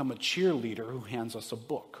doesn't become a cheerleader who hands us a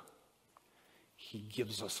book. He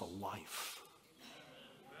gives us a life.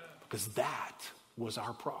 Because that was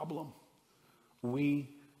our problem. We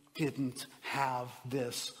didn't have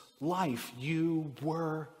this life. You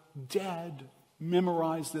were dead.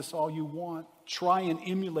 Memorize this all you want. Try and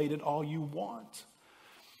emulate it all you want.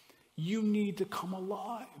 You need to come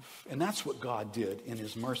alive. And that's what God did in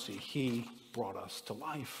his mercy. He brought us to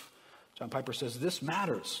life. John Piper says this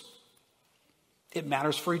matters. It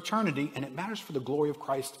matters for eternity, and it matters for the glory of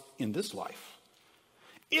Christ in this life.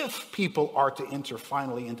 If people are to enter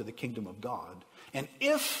finally into the kingdom of God, and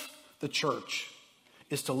if the church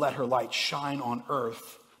is to let her light shine on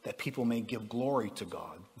earth that people may give glory to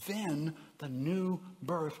God, then the new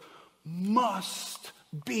birth must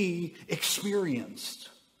be experienced.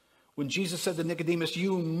 When Jesus said to Nicodemus,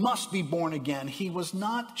 you must be born again, he was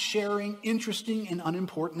not sharing interesting and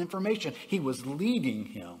unimportant information. He was leading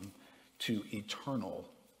him to eternal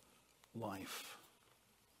life.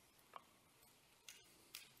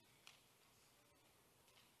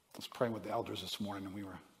 I was praying with the elders this morning, and we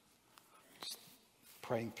were just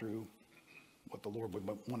praying through what the Lord would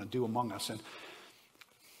want to do among us. And,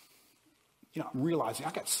 I'm realizing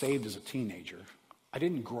I got saved as a teenager. I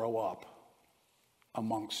didn't grow up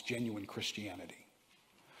amongst genuine Christianity.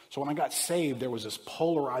 So when I got saved, there was this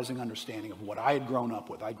polarizing understanding of what I had grown up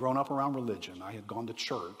with. I'd grown up around religion. I had gone to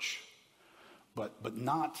church, but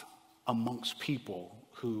not amongst people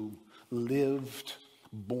who lived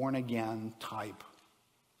born-again type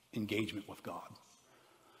engagement with God.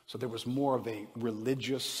 So there was more of a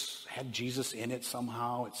religious, had Jesus in it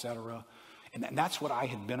somehow, etc. And that's what I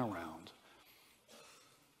had been around.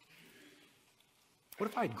 What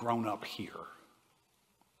if I had grown up here?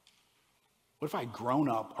 What if I had grown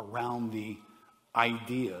up around the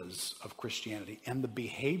ideas of Christianity and the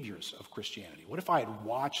behaviors of Christianity? What if I had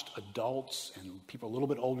watched adults and people a little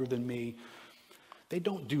bit older than me? They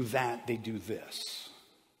don't do that, they do this.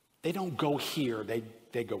 They don't go here,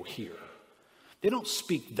 they go here. They don't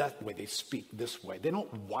speak that way, they speak this way. They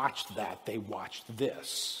don't watch that, they watch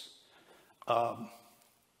this.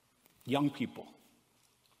 Young people,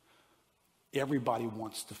 everybody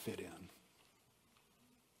wants to fit in.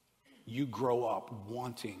 You grow up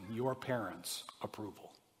wanting your parents'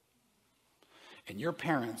 approval. And your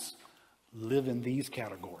parents live in these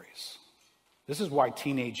categories. This is why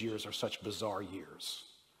teenage years are such bizarre years.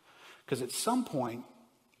 Because at some point,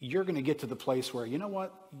 you're going to get to the place where, you know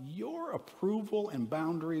what? Your approval and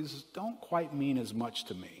boundaries don't quite mean as much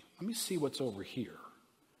to me. Let me see what's over here.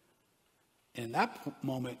 And in that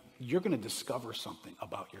moment, you're going to discover something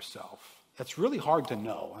about yourself. That's really hard to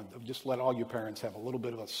know. I've just let all you parents have a little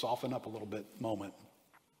bit of a soften up a little bit moment.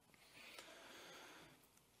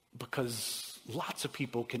 Because lots of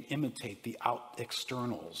people can imitate the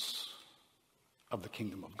externals of the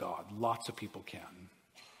kingdom of God. Lots of people can.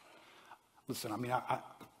 Listen,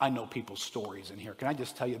 I know people's stories in here. Can I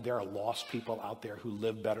just tell you, there are lost people out there who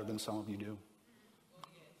live better than some of you do?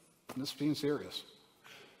 I'm just being serious.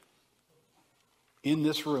 In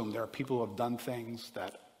this room, there are people who have done things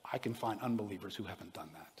that I can find unbelievers who haven't done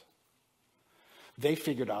that. They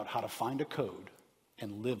figured out how to find a code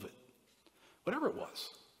and live it. Whatever it was.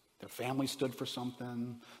 Their family stood for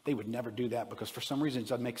something. They would never do that because for some reason it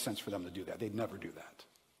doesn't make sense for them to do that. They'd never do that.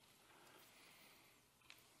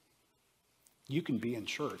 You can be in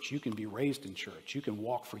church. You can be raised in church. You can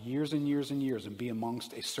walk for years and years and years and be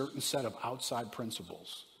amongst a certain set of outside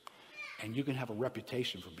principles. And you can have a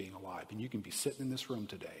reputation for being alive. And you can be sitting in this room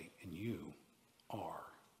today and you are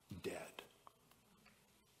dead.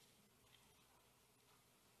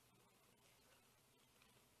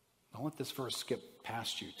 Don't let this verse skip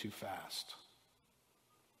past you too fast.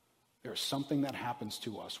 There's something that happens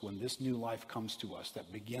to us when this new life comes to us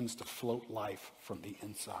that begins to float life from the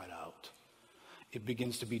inside out. It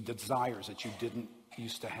begins to be desires that you didn't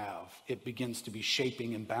used to have. It begins to be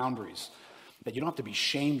shaping and boundaries that you don't have to be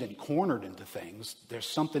shamed and cornered into things. There's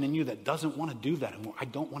something in you that doesn't want to do that anymore. I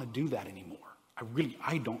don't want to do that anymore.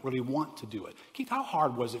 I don't really want to do it. Keith, how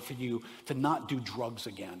hard was it for you to not do drugs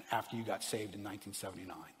again after you got saved in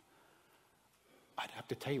 1979? I'd have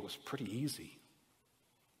to tell you it was pretty easy.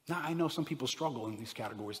 Now, I know some people struggle in these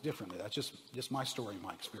categories differently. That's just my story and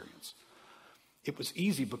my experience. It was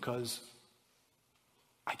easy because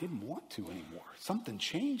I didn't want to anymore. Something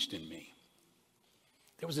changed in me.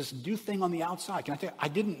 There was this new thing on the outside. Can I tell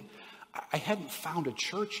you, I hadn't found a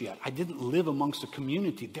church yet. I didn't live amongst a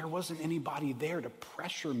community. There wasn't anybody there to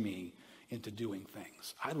pressure me into doing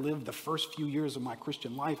things. I lived the first few years of my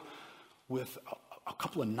Christian life with a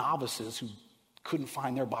couple of novices who couldn't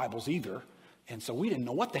find their Bibles either. And so we didn't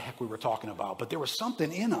know what the heck we were talking about. But there was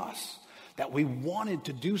something in us that we wanted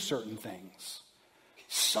to do certain things.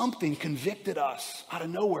 Something convicted us out of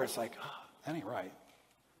nowhere. It's like, oh, that ain't right.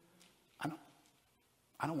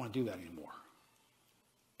 I don't want to do that anymore.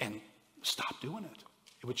 And stop doing it.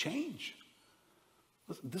 It would change.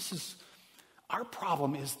 This is, our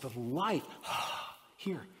problem is the life.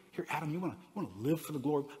 Here, Adam, you want to live for the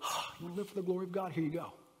glory. You want to live for the glory of God? Here you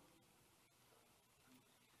go.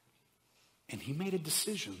 And he made a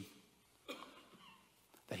decision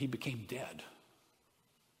that he became dead.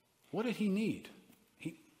 What did he need?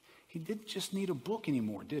 He didn't just need a book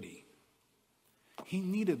anymore, did he? He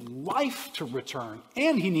needed life to return,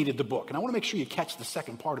 and he needed the book. And I want to make sure you catch the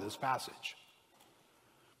second part of this passage,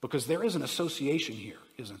 because there is an association here,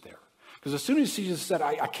 isn't there? Because as soon as Jesus said,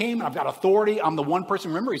 I came, I've got authority, I'm the one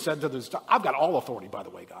person. Remember, he said to this, I've got all authority, by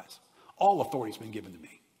the way, guys. All authority has been given to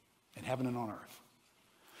me in heaven and on earth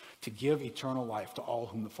to give eternal life to all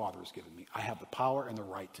whom the Father has given me. I have the power and the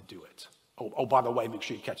right to do it. Oh, by the way, make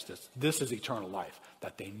sure you catch this. This is eternal life,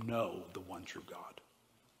 that they know the one true God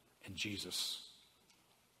and Jesus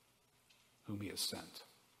whom he has sent.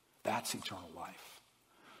 That's eternal life.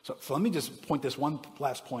 So let me just point this one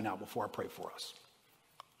last point out before I pray for us.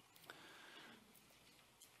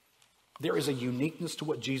 There is a uniqueness to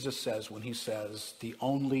what Jesus says when he says the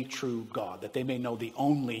only true God, that they may know the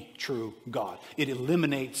only true God. It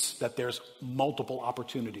eliminates that there's multiple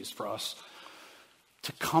opportunities for us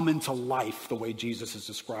to come into life the way Jesus is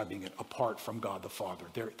describing it apart from God the Father.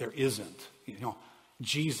 There isn't.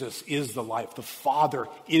 Jesus is the life. The Father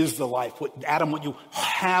is the life. Adam, what you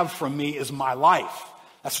have from me is my life.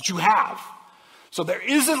 That's what you have. So there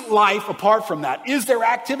isn't life apart from that. Is there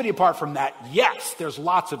activity apart from that? Yes, there's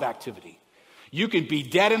lots of activity. You can be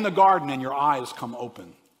dead in the garden and your eyes come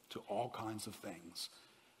open to all kinds of things.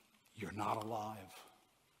 You're not alive.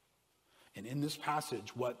 And in this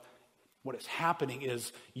passage, what is happening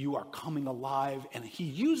is you are coming alive, and he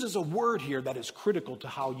uses a word here that is critical to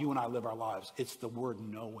how you and I live our lives. It's the word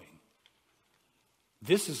knowing.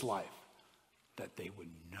 This is life, that they would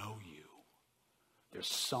know you. There's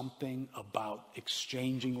something about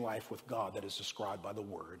exchanging life with God that is described by the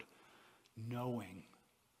word knowing.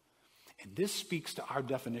 And this speaks to our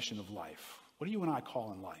definition of life. What do you and I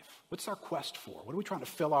call in life? What's our quest for? What are we trying to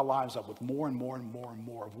fill our lives up with more and more and more and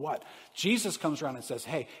more of what? Jesus comes around and says,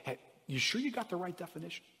 hey, you sure you got the right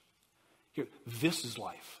definition? Here, this is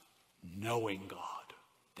life. Knowing God.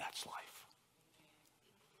 That's life.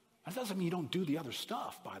 That doesn't mean you don't do the other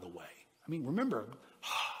stuff, by the way. I mean, remember,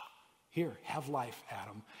 here, have life,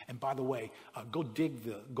 Adam. And by the way, go dig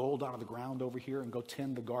the gold out of the ground over here and go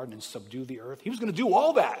tend the garden and subdue the earth. He was going to do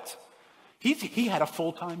all that. He had a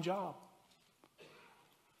full-time job.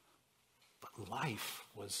 But life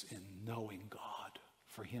was in knowing God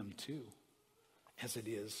for him too, as it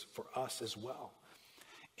is for us as well.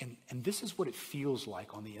 And this is what it feels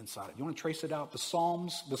like on the inside. You want to trace it out? The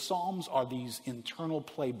Psalms are these internal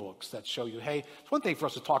playbooks that show you, hey, it's one thing for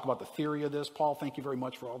us to talk about the theory of this. Paul, thank you very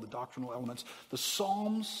much for all the doctrinal elements. The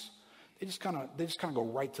Psalms, they just kind of go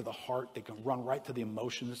right to the heart. They can run right to the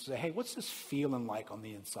emotions and say, hey, what's this feeling like on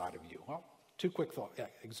the inside of you? Well, two quick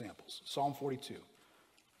examples. Psalm 42,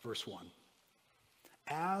 verse 1.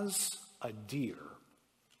 As a deer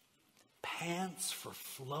pants for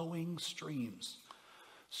flowing streams,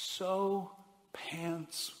 so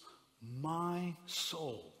pants my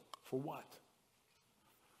soul. For what?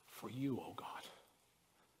 For you, oh God.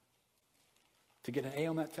 To get an A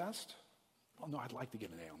on that test? Well, no, I'd like to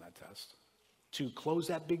get an A on that test. To close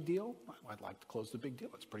that big deal? I'd like to close the big deal.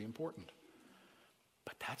 It's pretty important.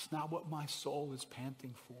 But that's not what my soul is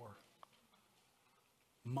panting for.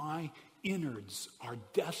 My innards are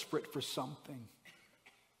desperate for something.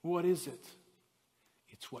 What is it?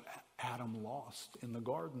 It's what Adam lost in the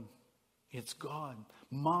garden. It's God.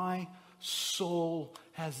 My soul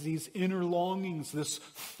has these inner longings, this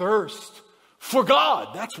thirst for God.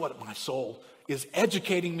 That's what my soul is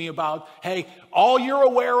educating me about. Hey, all you're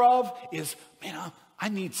aware of is, man, I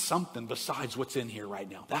need something besides what's in here right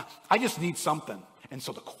now. I just need something. And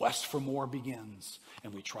so the quest for more begins.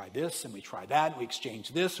 And we try this and we try that. And we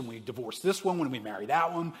exchange this and we divorce this one when we marry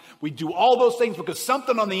that one. We do all those things because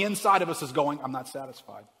something on the inside of us is going, I'm not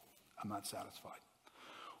satisfied. I'm not satisfied.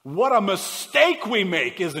 What a mistake we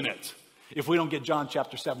make, isn't it? If we don't get John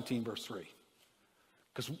chapter 17, verse 3.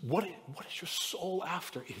 Because what is your soul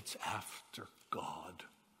after? It's after God.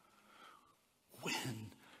 When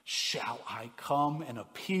shall I come and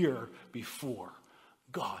appear before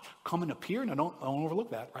God. Come and appear, and don't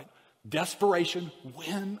overlook that, right? Desperation,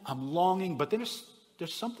 when I'm longing, but then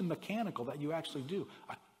there's something mechanical that you actually do.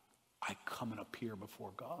 I come and appear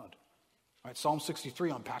before God. All right, Psalm 63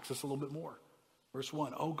 unpacks this a little bit more. Verse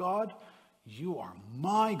 1, "O God, you are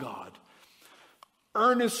my God.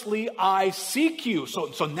 Earnestly I seek you."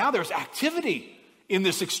 So now there's activity in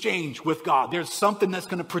this exchange with God. There's something that's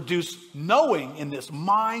going to produce knowing in this.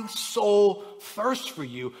 My soul thirsts for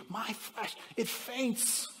you. My flesh, it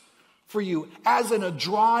faints for you as in a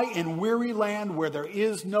dry and weary land where there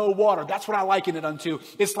is no water. That's what I liken it unto.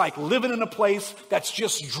 It's like living in a place that's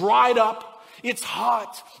just dried up. It's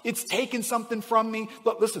hot. It's taken something from me.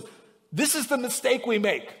 But listen, this is the mistake we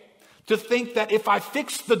make, to think that if I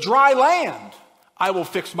fix the dry land, I will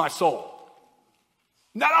fix my soul.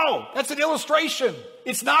 No, that's an illustration.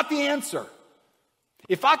 It's not the answer.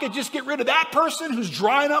 If I could just get rid of that person who's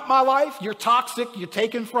drying up my life, you're toxic, you're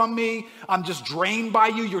taken from me, I'm just drained by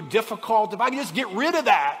you, you're difficult. If I could just get rid of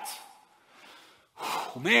that,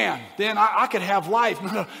 man, then I could have life.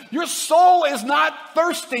 No. Your soul is not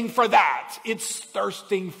thirsting for that. It's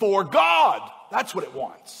thirsting for God. That's what it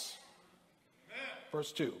wants.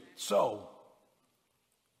 Verse 2, "So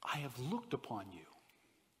I have looked upon you."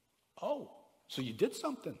 Oh, so you did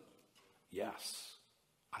something. Yes,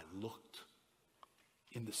 I looked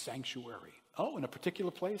in the sanctuary. Oh, in a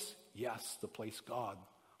particular place? Yes, the place God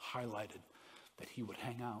highlighted that he would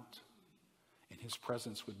hang out and his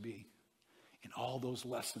presence would be. And all those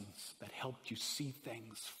lessons that helped you see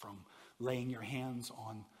things, from laying your hands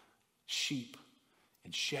on sheep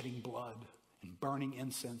and shedding blood and burning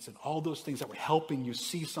incense and all those things that were helping you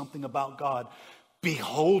see something about God.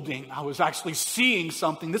 Beholding, I was actually seeing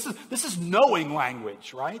something. This is knowing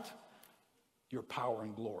language, right? Your power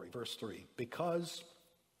and glory. Verse 3, "Because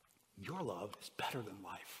your love is better than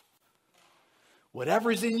life.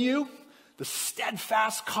 Whatever is in you, the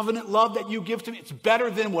steadfast covenant love that you give to me, it's better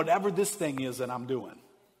than whatever this thing is that I'm doing."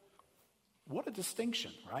 What a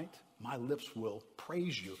distinction, right? "My lips will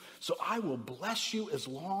praise you. So I will bless you as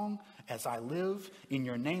long as I live. In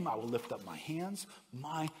your name I will lift up my hands.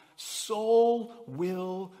 My soul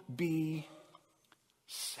will be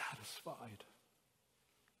satisfied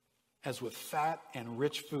as with fat and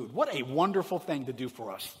rich food." What a wonderful thing to do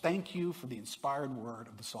for us. Thank you for the inspired word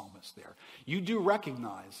of the psalmist there. You do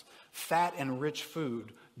recognize fat and rich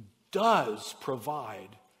food does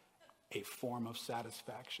provide a form of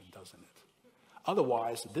satisfaction, doesn't it?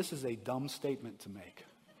 Otherwise, this is a dumb statement to make.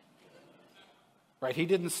 Right? He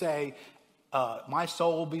didn't say, "My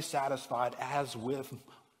soul will be satisfied as with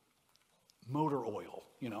motor oil,"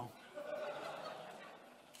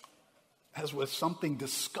 as with something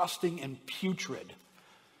disgusting and putrid.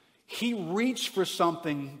 He reached for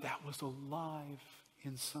something that was alive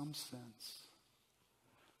in some sense.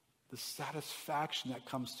 The satisfaction that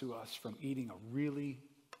comes to us from eating a really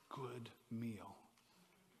good meal.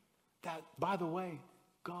 That, by the way,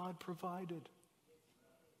 God provided.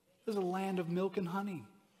 There's a land of milk and honey,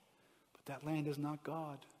 but that land is not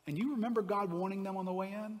God. And you remember God warning them on the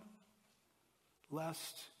way in?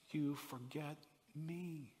 "Lest you forget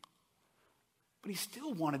me." But he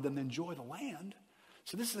still wanted them to enjoy the land.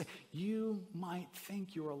 So this is, you might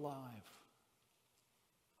think you're alive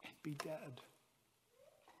and be dead.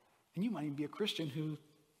 And you might even be a Christian who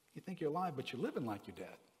you think you're alive, but you're living like you're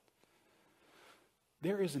dead.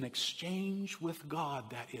 There is an exchange with God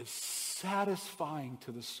that is satisfying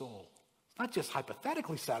to the soul. It's not just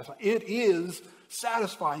hypothetically satisfying. It is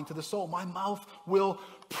satisfying to the soul. "My mouth will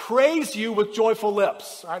praise you with joyful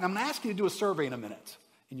lips." All right, I'm asking you to do a survey in a minute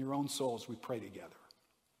in your own soul as we pray together.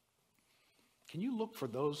 Can you look for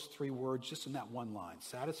those three words just in that one line?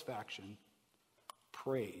 Satisfaction,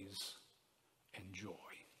 praise, and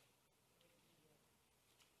joy.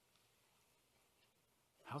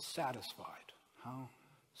 How satisfied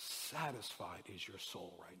is your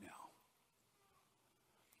soul right now?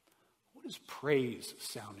 What is praise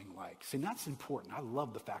sounding like? See, that's important. I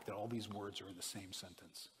love the fact that all these words are in the same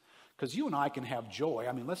sentence. Because you and I can have joy.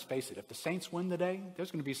 I mean, let's face it. If the Saints win today, there's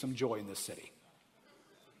going to be some joy in this city.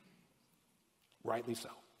 Rightly so.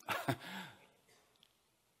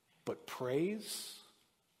 But praise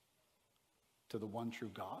to the one true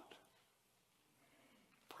God?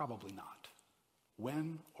 Probably not.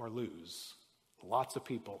 Win or lose, lots of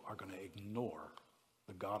people are going to ignore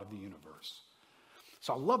the God of the universe.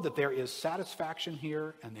 So I love that there is satisfaction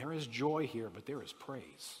here and there is joy here, but there is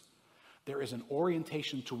praise. There is an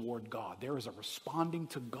orientation toward God. There is a responding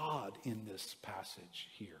to God in this passage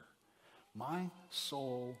here. My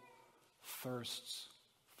soul thirsts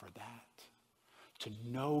for that. to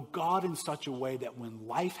know God in such a way that when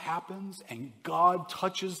life happens and God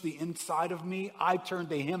touches the inside of me, I turn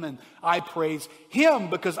to him and I praise him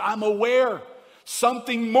because I'm aware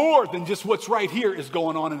something more than just what's right here is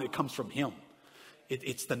going on, and it comes from him.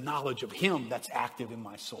 It's the knowledge of him that's active in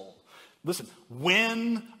my soul. Listen,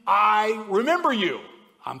 when I remember you,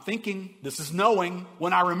 I'm thinking, this is knowing.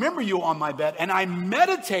 When I remember you on my bed and I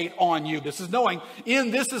meditate on you, this is knowing.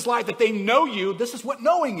 In this is life, that they know you, this is what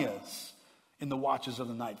knowing is. In the watches of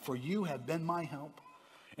the night, for you have been my help,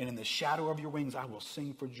 and in the shadow of your wings I will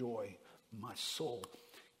sing for joy. My soul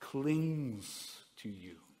clings to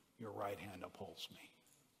you. Your right hand upholds me.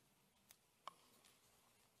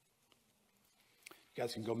 You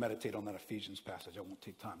guys can go meditate on that Ephesians passage. I won't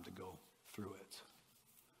take time to go through it.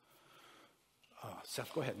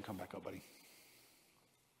 Seth, go ahead and come back up, buddy.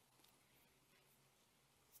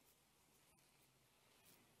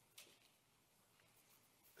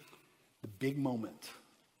 The big moment,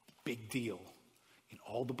 big deal in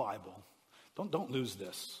all the Bible. Don't lose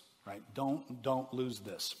this, right? Don't lose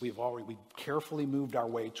this. We carefully moved our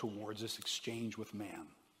way towards this exchange with man.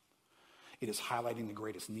 It is highlighting the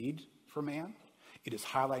greatest need for man. It is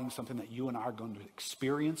highlighting something that you and I are going to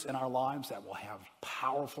experience in our lives that will have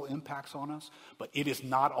powerful impacts on us, but it is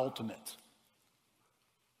not ultimate.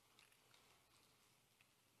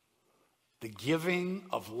 The giving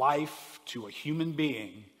of life to a human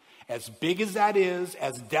being, as big as that is,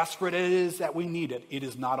 as desperate as it is that we need it, it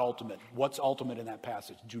is not ultimate. What's ultimate in that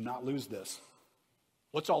passage? Do not lose this.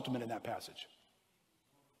 What's ultimate in that passage?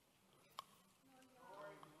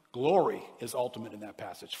 Glory is ultimate in that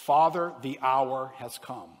passage. Father, the hour has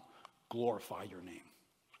come. Glorify your name.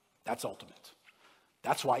 That's ultimate.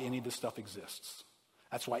 That's why any of this stuff exists.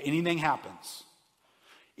 That's why anything happens.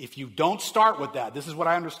 If you don't start with that, this is what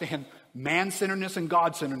I understand man-centeredness and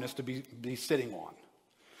God-centeredness to be sitting on.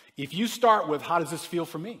 If you start with, how does this feel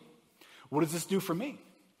for me? What does this do for me?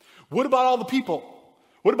 What about all the people?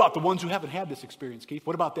 What about the ones who haven't had this experience, Keith?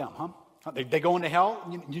 What about them, huh? They go into hell?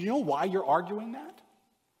 You know why you're arguing that?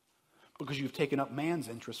 Because you've taken up man's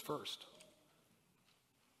interest first.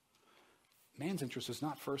 Man's interest is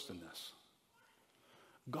not first in this.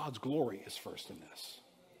 God's glory is first in this.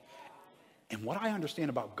 And what I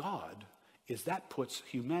understand about God is that puts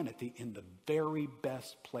humanity in the very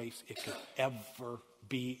best place it could ever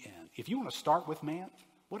be in. If you want to start with man,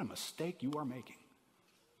 what a mistake you are making.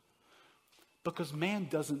 Because man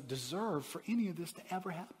doesn't deserve for any of this to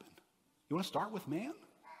ever happen. You want to start with man?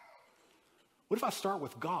 What if I start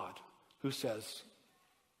with God, who says,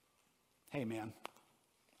 hey man,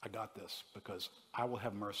 I got this because I will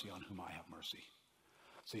have mercy on whom I have mercy.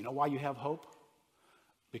 So you know why you have hope?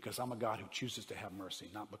 Because I'm a God who chooses to have mercy,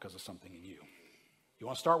 not because of something in you. You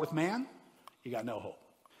want to start with man? You got no hope.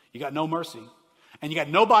 You got no mercy. And you got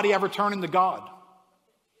nobody ever turning to God.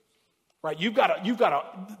 Right?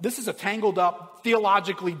 This is a tangled up,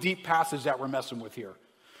 theologically deep passage that we're messing with here.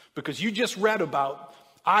 Because you just read about,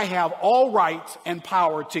 I have all rights and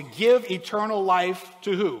power to give eternal life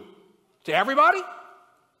to who? To everybody?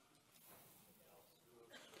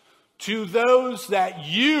 To those that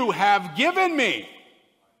you have given me.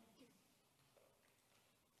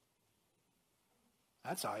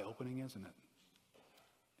 That's eye-opening, isn't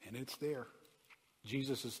it? And it's there.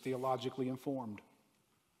 Jesus is theologically informed.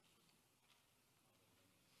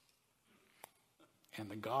 And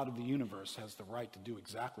the God of the universe has the right to do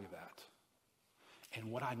exactly that. And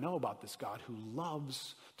what I know about this God who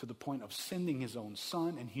loves to the point of sending his own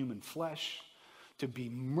son in human flesh to be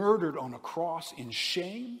murdered on a cross in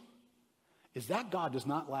shame is that God does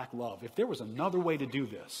not lack love. If there was another way to do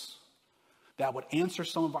this that would answer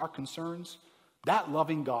some of our concerns, that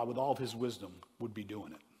loving God with all of his wisdom would be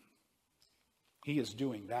doing it. He is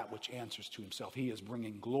doing that which answers to himself. He is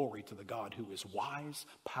bringing glory to the God who is wise,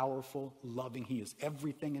 powerful, loving. He is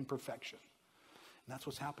everything in perfection. And that's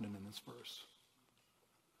what's happening in this verse.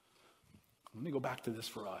 Let me go back to this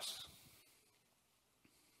for us.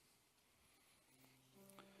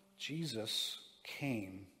 Jesus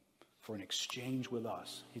came for an exchange with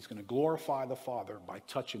us. He's going to glorify the Father by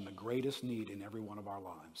touching the greatest need in every one of our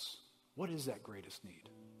lives. What is that greatest need?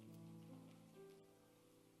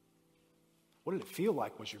 What did it feel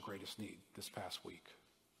like was your greatest need this past week?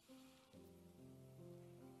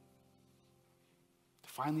 To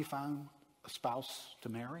finally find a spouse to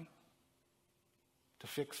marry? To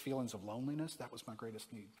fix feelings of loneliness? That was my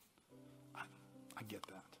greatest need. I get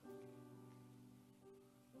that.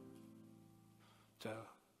 To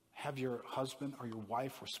have your husband or your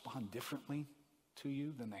wife respond differently to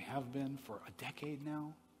you than they have been for a decade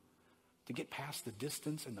now? To get past the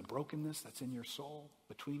distance and the brokenness that's in your soul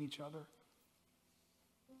between each other?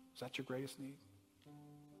 Is that your greatest need?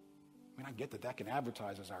 mean, I get that that can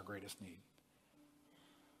advertise as our greatest need.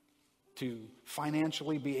 To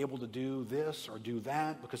financially be able to do this or do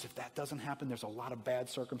that, because if that doesn't happen, there's a lot of bad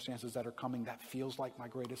circumstances that are coming. That feels like my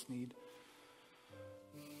greatest need.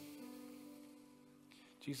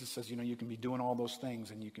 Jesus says, you can be doing all those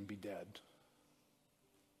things and you can be dead.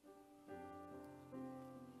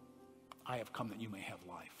 I have come that you may have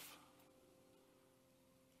life.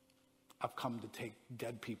 I've come to take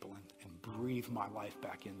dead people and breathe my life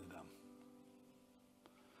back into them.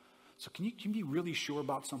 So can you be really sure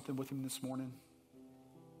about something with him this morning?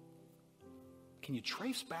 Can you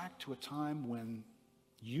trace back to a time when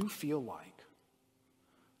you feel like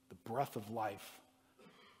the breath of life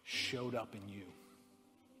showed up in you?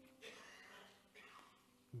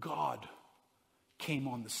 God came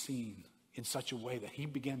on the scene in such a way that he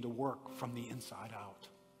began to work from the inside out.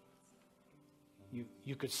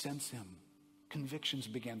 You could sense him. Convictions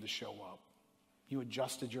began to show up. You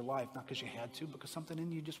adjusted your life, not because you had to, because something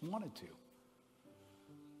in you just wanted to.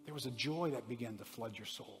 There was a joy that began to flood your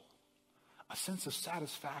soul. A sense of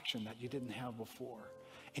satisfaction that you didn't have before.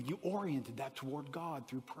 And you oriented that toward God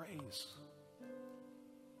through praise.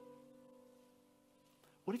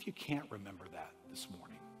 What if you can't remember that this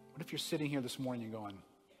morning? What if you're sitting here this morning and you're going,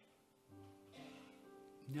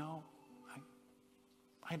 no,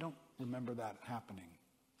 I don't remember that happening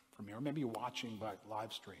for me. Or maybe you're watching by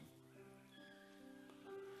live stream.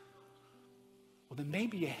 Well, then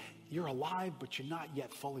maybe you're alive, but you're not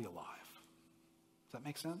yet fully alive. Does that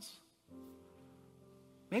make sense?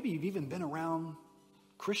 Maybe you've even been around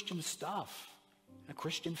Christian stuff, a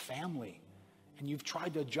Christian family, and you've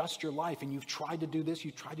tried to adjust your life, and you've tried to do this,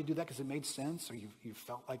 you've tried to do that because it made sense, or you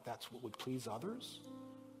felt like that's what would please others.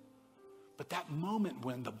 But that moment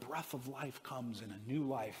when the breath of life comes and a new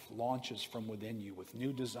life launches from within you with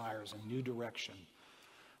new desires and new direction,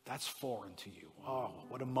 that's foreign to you. Oh,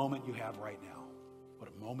 what a moment you have right now. What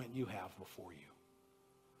a moment you have before you.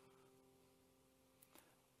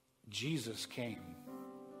 Jesus came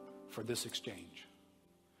for this exchange.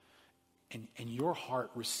 And your heart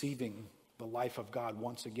receiving the life of God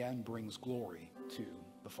once again brings glory to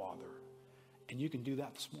the Father. And you can do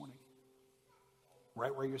that this morning,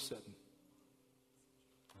 right where you're sitting.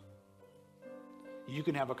 You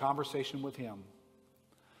can have a conversation with him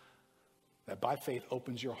that by faith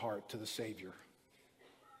opens your heart to the Savior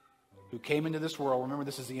who came into this world. Remember,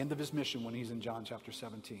 this is the end of his mission when he's in John chapter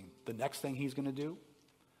 17. The next thing he's going to do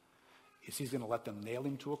is he's going to let them nail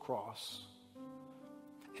him to a cross.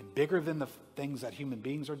 And bigger than the things that human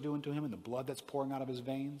beings are doing to him and the blood that's pouring out of his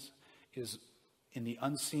veins is in the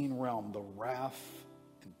unseen realm, the wrath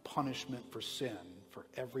and punishment for sin for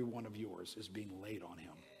every one of yours is being laid on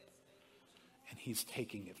him. And he's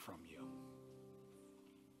taking it from you.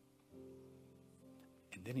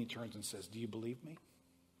 And then he turns and says, do you believe me?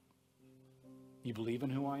 You believe in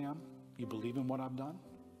who I am? You believe in what I've done?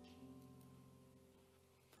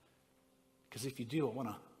 Because if you do, I want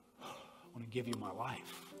to give you my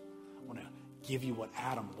life. I want to give you what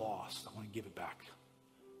Adam lost. I want to give it back.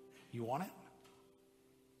 You want it?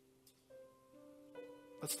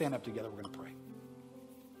 Let's stand up together. We're going to pray.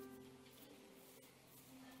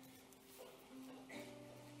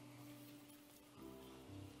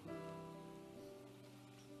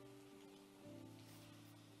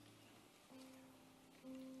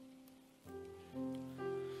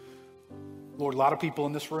 Lord, a lot of people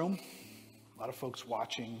in this room, a lot of folks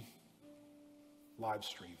watching live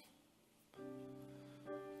stream.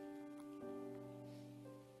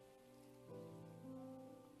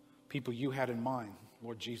 People you had in mind,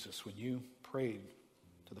 Lord Jesus, when you prayed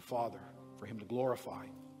to the Father for him to glorify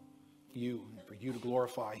you and for you to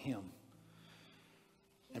glorify him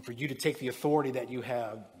and for you to take the authority that you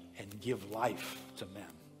have and give life to men.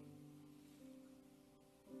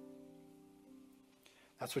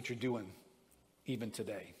 That's what you're doing even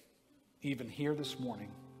today, even here this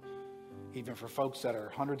morning, even for folks that are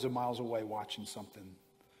hundreds of miles away watching something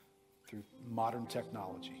through modern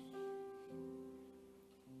technology.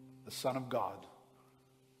 The Son of God,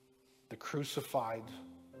 the crucified,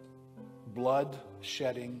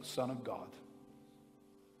 blood-shedding Son of God,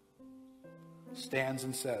 stands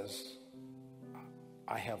and says,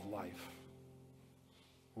 I have life,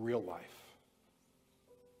 real life.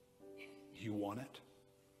 You want it?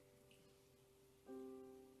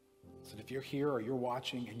 So if you're here or you're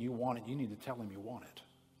watching and you want it, you need to tell him you want it.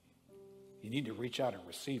 You need to reach out and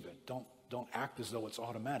receive it. Don't act as though it's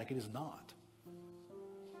automatic. It is not.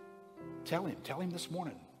 Tell him this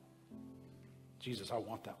morning, Jesus, I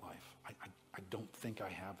want that life. I don't think I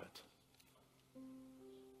have it,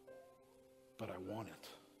 but I want it.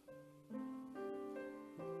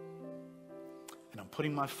 And I'm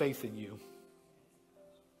putting my faith in you.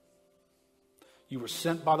 You were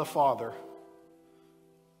sent by the Father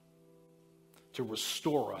to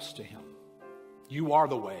restore us to him. You are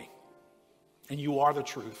the way, and you are the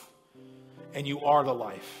truth, and you are the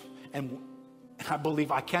life. And I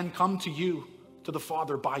believe I can come to you, to the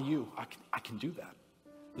Father by you. I can do that.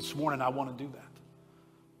 This morning I want to do that.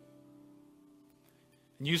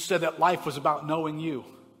 And you said that life was about knowing you.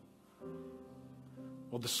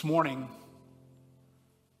 Well, this morning,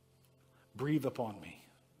 breathe upon me.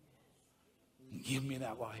 Give me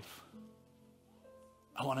that life.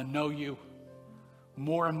 I want to know you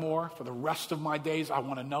more and more for the rest of my days. I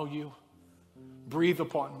want to know you. Breathe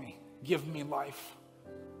upon me. Give me life.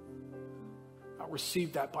 I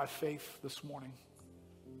received that by faith this morning.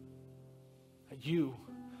 That you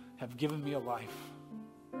have given me a life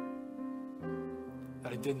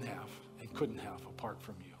that I didn't have and couldn't have apart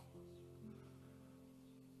from you.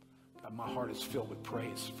 God, my heart is filled with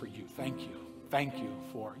praise for you. Thank you. Thank you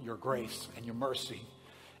for your grace and your mercy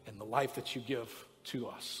and the life that you give to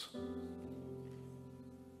us.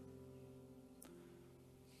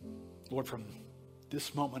 Lord, from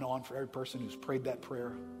this moment on, for every person who's prayed that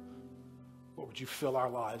prayer, Lord, would you fill our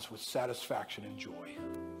lives with satisfaction and joy?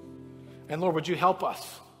 And Lord, would you help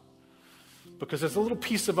us? Because there's a little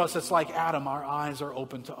piece of us that's like Adam. Our eyes are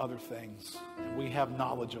open to other things, and we have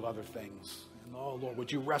knowledge of other things. And oh, Lord,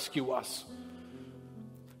 would you rescue us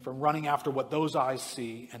from running after what those eyes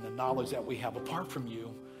see and the knowledge that we have apart from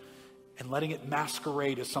you and letting it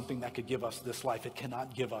masquerade as something that could give us this life. It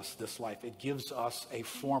cannot give us this life. It gives us a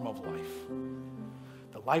form of life.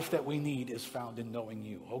 The life that we need is found in knowing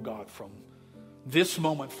you. Oh God, from this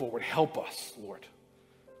moment forward, help us, Lord.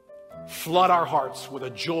 Flood our hearts with a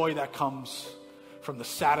joy that comes from the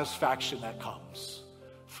satisfaction that comes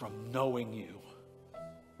from knowing you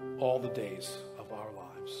all the days of our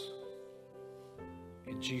lives.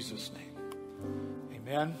 In Jesus' name,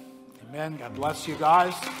 amen. Amen. God bless you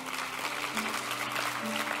guys.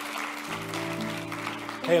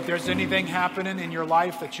 Hey, if there's anything happening in your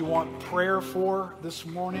life that you want prayer for this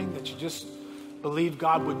morning, that you just believe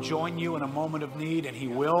God would join you in a moment of need, and he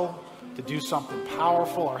will, to do something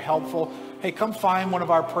powerful or helpful, hey, come find one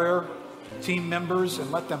of our prayer team members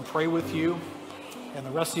and let them pray with you. And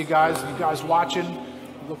the rest of you guys watching,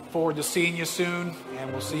 look forward to seeing you soon,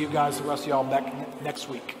 and we'll see you guys, the rest of y'all, back next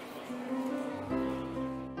week.